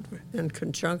sponsored in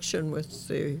conjunction with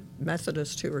the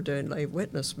Methodists who were doing lay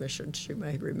witness missions, you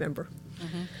may remember.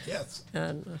 Yes.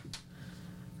 And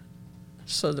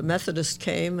so the Methodists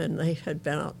came, and they had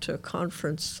been out to a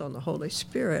conference on the Holy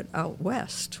Spirit out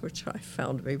west, which I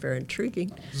found to be very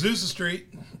intriguing. Azusa Street,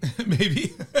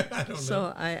 maybe. I don't know.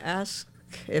 So I asked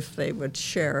if they would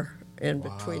share in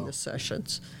between the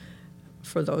sessions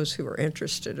for those who were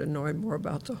interested in knowing more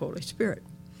about the Holy Spirit.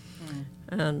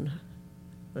 And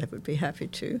they would be happy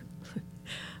to.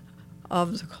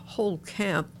 Of the whole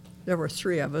camp, there were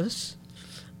 3 of us,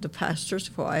 the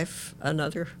pastor's wife,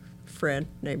 another friend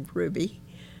named Ruby,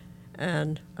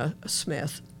 and a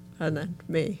Smith, and then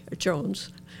me, a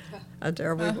Jones. And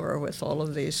there we were with all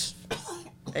of these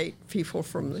 8 people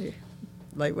from the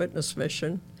lay witness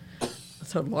mission,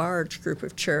 with a large group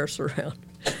of chairs around.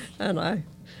 And I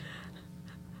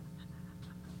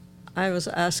was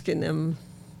asking them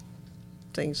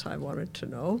things I wanted to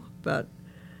know, but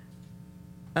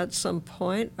at some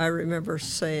point I remember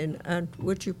saying, and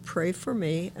would you pray for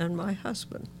me and my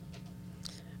husband?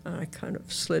 And I kind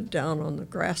of slid down on the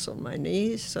grass on my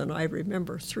knees, and I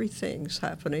remember 3 things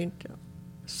happening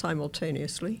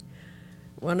simultaneously.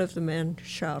 One of the men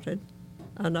shouted,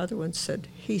 another one said,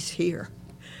 he's here.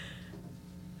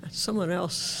 And someone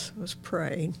else was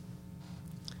praying.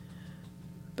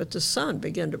 But the sun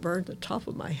began to burn the top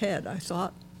of my head, I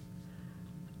thought.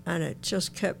 And it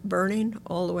just kept burning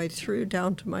all the way through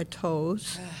down to my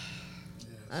toes.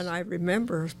 And I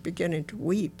remember beginning to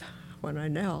weep when I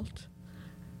knelt.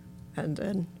 And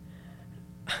then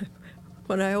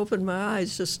when I opened my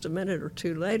eyes just a minute or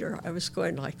 2 later, I was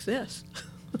going like this.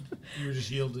 You were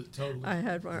just yielded totally. I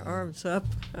had my arms up,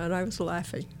 and I was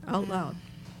laughing out loud.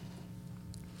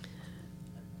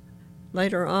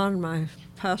 Later on, my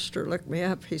pastor looked me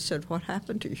up. He said, what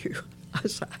happened to you? I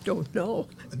said, I don't know.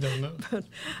 I don't know. But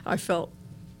I felt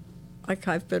like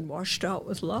I've been washed out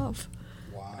with love.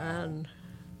 Wow. And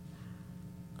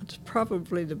it's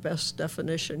probably the best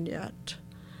definition yet.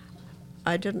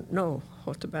 I didn't know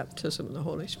what the baptism of the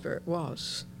Holy Spirit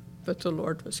was, but the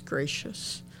Lord was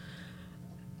gracious.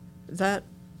 That,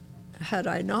 had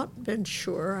I not been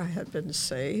sure I had been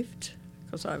saved,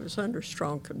 because I was under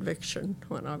strong conviction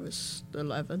when I was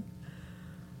 11,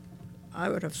 I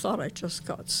would have thought I just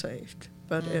got saved.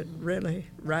 But it really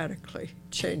radically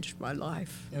changed my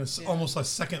life. And it's almost a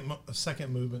second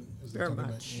movement. As Very talking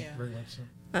much. About. Very much so.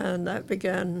 And that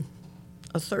began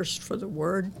a thirst for the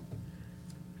Word.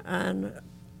 And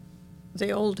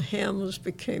the old hymns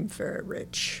became very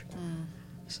rich,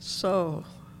 so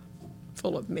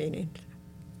full of meaning.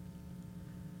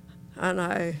 And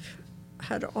I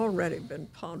had already been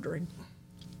pondering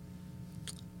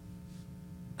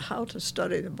how to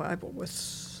study the Bible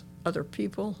with other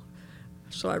people.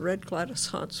 So I read Gladys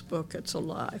Hunt's book, It's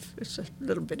Alive. It's a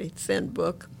little bitty thin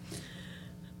book.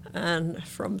 And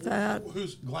from that...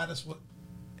 Who's Gladys? What?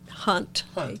 Hunt,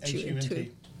 Hunt, H-U-N-T.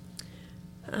 H-U-N-T.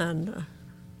 And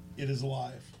It is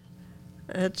alive.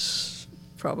 it's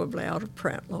probably out of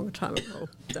print a long time ago.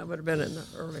 That would have been in the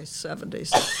early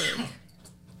 70s, I think.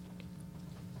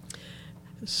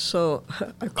 So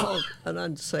I called an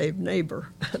unsaved neighbor,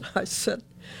 and I said,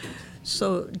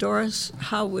 so Doris,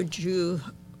 how would you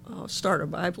start a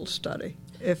Bible study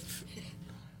if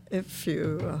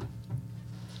you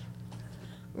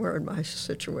were in my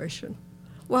situation?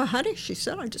 Well, honey, she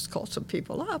said, I just called some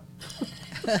people up.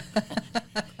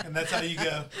 And that's how you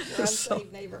go.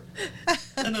 Unsaved neighbor.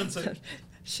 An unsaved.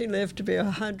 She lived to be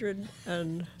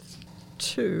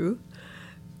 102,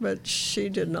 but she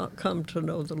did not come to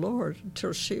know the Lord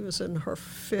until she was in her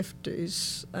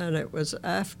 50s, and it was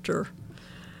after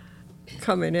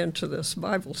coming into this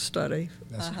Bible study.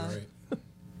 That's great.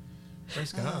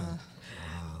 Praise God. Wow.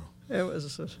 It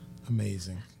was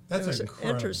Amazing. That's it was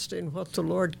incredible. interesting what the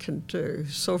Lord can do.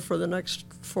 So for the next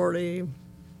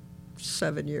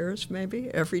 47 years, maybe,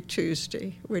 every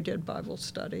Tuesday we did Bible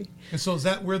study. And so is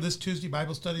that where this Tuesday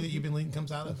Bible study that you've been leading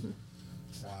comes out of?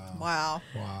 Wow.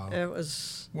 Wow. It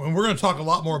was Well, and we're going to talk a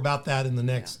lot more about that in the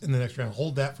next round.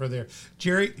 Hold that for there.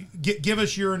 Jerry, give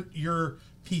us your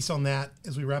piece on that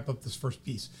as we wrap up this first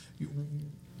piece.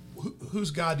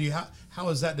 Who's God? How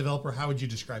is that developed, or how would you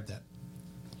describe that?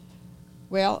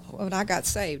 Well, when I got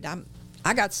saved,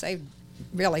 I got saved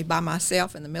really by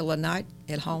myself in the middle of the night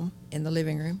at home in the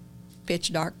living room,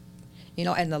 pitch dark,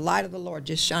 and the light of the Lord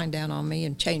just shined down on me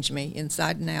and changed me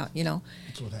inside and out,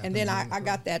 That's what happened. And then I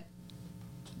got that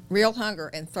real hunger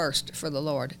and thirst for the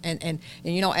Lord, and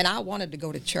I wanted to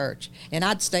go to church, and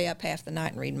I'd stay up half the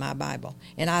night and read my Bible,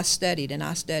 and I studied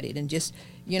and just,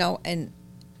 and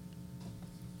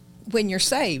when you're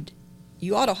saved,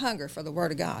 you ought to hunger for the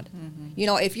Word of God.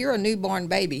 Mm-hmm. If you're a newborn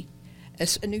baby,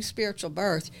 a new spiritual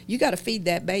birth, you got to feed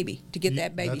that baby to get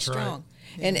that baby strong.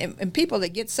 Right. And people that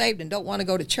get saved and don't want to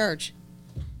go to church,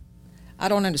 I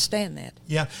don't understand that.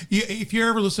 Yeah. If you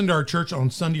ever listen to our church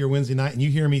on Sunday or Wednesday night and you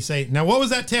hear me say, now what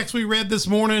was that text we read this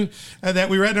morning that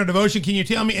we read in our devotion? Can you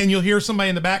tell me? And you'll hear somebody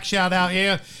in the back shout out,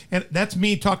 yeah. And that's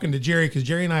me talking to Jerry, because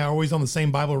Jerry and I are always on the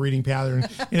same Bible reading pattern.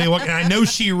 And I know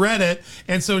she read it.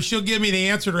 And so she'll give me the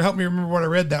answer to help me remember what I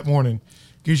read that morning.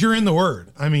 Because you're in the Word.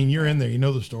 I mean, you're in there. You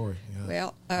know the story. Yeah.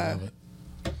 Well,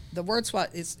 the Word's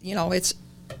what is,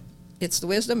 it's the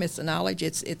wisdom, it's the knowledge,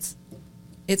 it's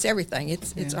everything.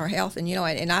 It's our health, and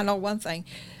and I know one thing: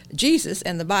 Jesus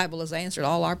and the Bible has answered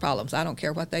all our problems. I don't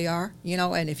care what they are,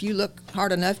 And if you look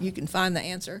hard enough, you can find the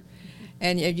answer,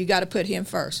 and you got to put Him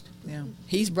first. Yeah.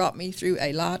 He's brought me through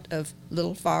a lot of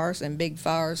little fires and big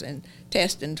fires and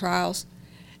tests and trials,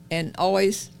 and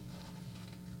always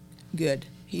good.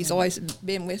 He's always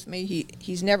been with me.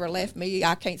 He's never left me.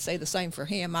 I can't say the same for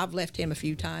Him. I've left Him a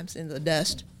few times in the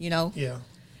dust, Yeah.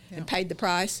 and paid the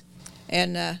price,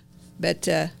 but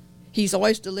He's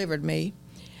always delivered me,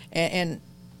 and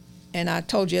I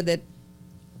told you that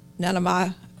none of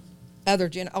my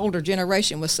older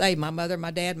generation was saved. My mother,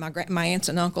 my dad, my aunts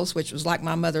and uncles, which was like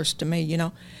my mother's to me,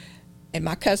 and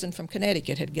my cousin from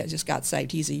Connecticut just got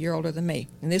saved. He's a year older than me,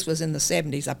 and this was in the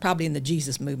 70s. I'm probably in the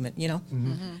Jesus movement,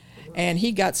 Mm-hmm. And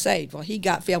he got saved. Well, he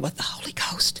got filled with the Holy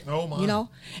Ghost. Oh my!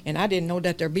 And I didn't know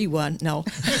that there be one. No,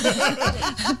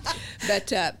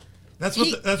 but. That's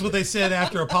what they said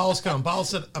after Apollos come.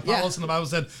 Apollos in the Bible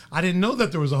said, I didn't know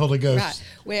that there was a Holy Ghost. Right.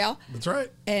 Well, that's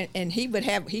right. And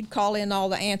he'd call in all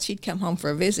the aunts. He'd come home for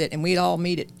a visit, and we'd all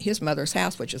meet at his mother's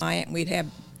house, which is my aunt.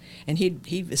 And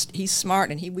he's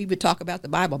smart, and we would talk about the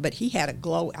Bible. But he had a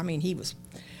glow. I mean, he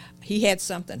had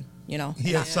something. He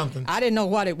had something. I didn't know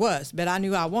what it was, but I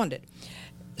knew I wanted it.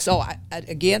 So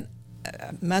again,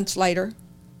 months later,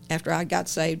 after I got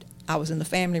saved, I was in the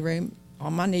family room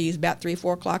on my knees about 3 or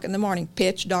 4 o'clock in the morning,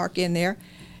 pitch dark in there,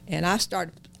 and I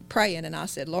started praying, and I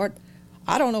said, Lord,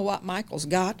 I don't know what Michael's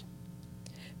got,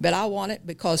 but I want it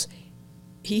because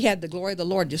he had the glory of the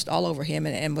Lord just all over him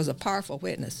and was a powerful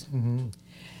witness. Mm-hmm.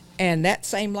 And that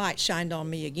same light shined on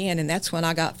me again, and that's when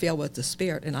I got filled with the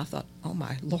Spirit, and I thought, oh,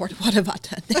 my Lord, what have I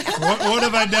done now? What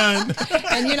have I done?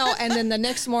 And, you know, and then the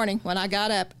next morning when I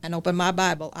got up and opened my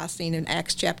Bible, I seen in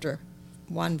Acts chapter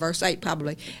 1, verse 8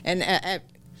 probably, and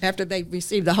after they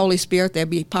receive the Holy Spirit, there'll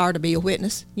be power to be a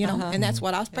witness, you know, and that's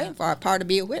what I was praying for, power to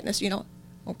be a witness, you know.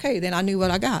 Okay, then I knew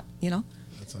what I got, you know.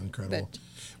 That's incredible. But,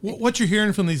 what you're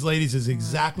hearing from these ladies is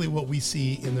exactly what we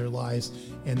see in their lives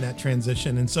and that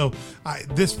transition. And so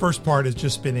this first part has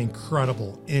just been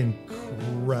incredible.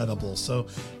 So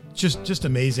just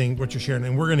amazing what you're sharing.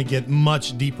 And we're going to get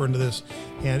much deeper into this.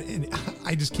 And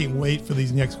I just can't wait for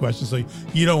these next questions. So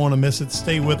you don't want to miss it.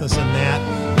 Stay with us in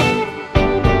that.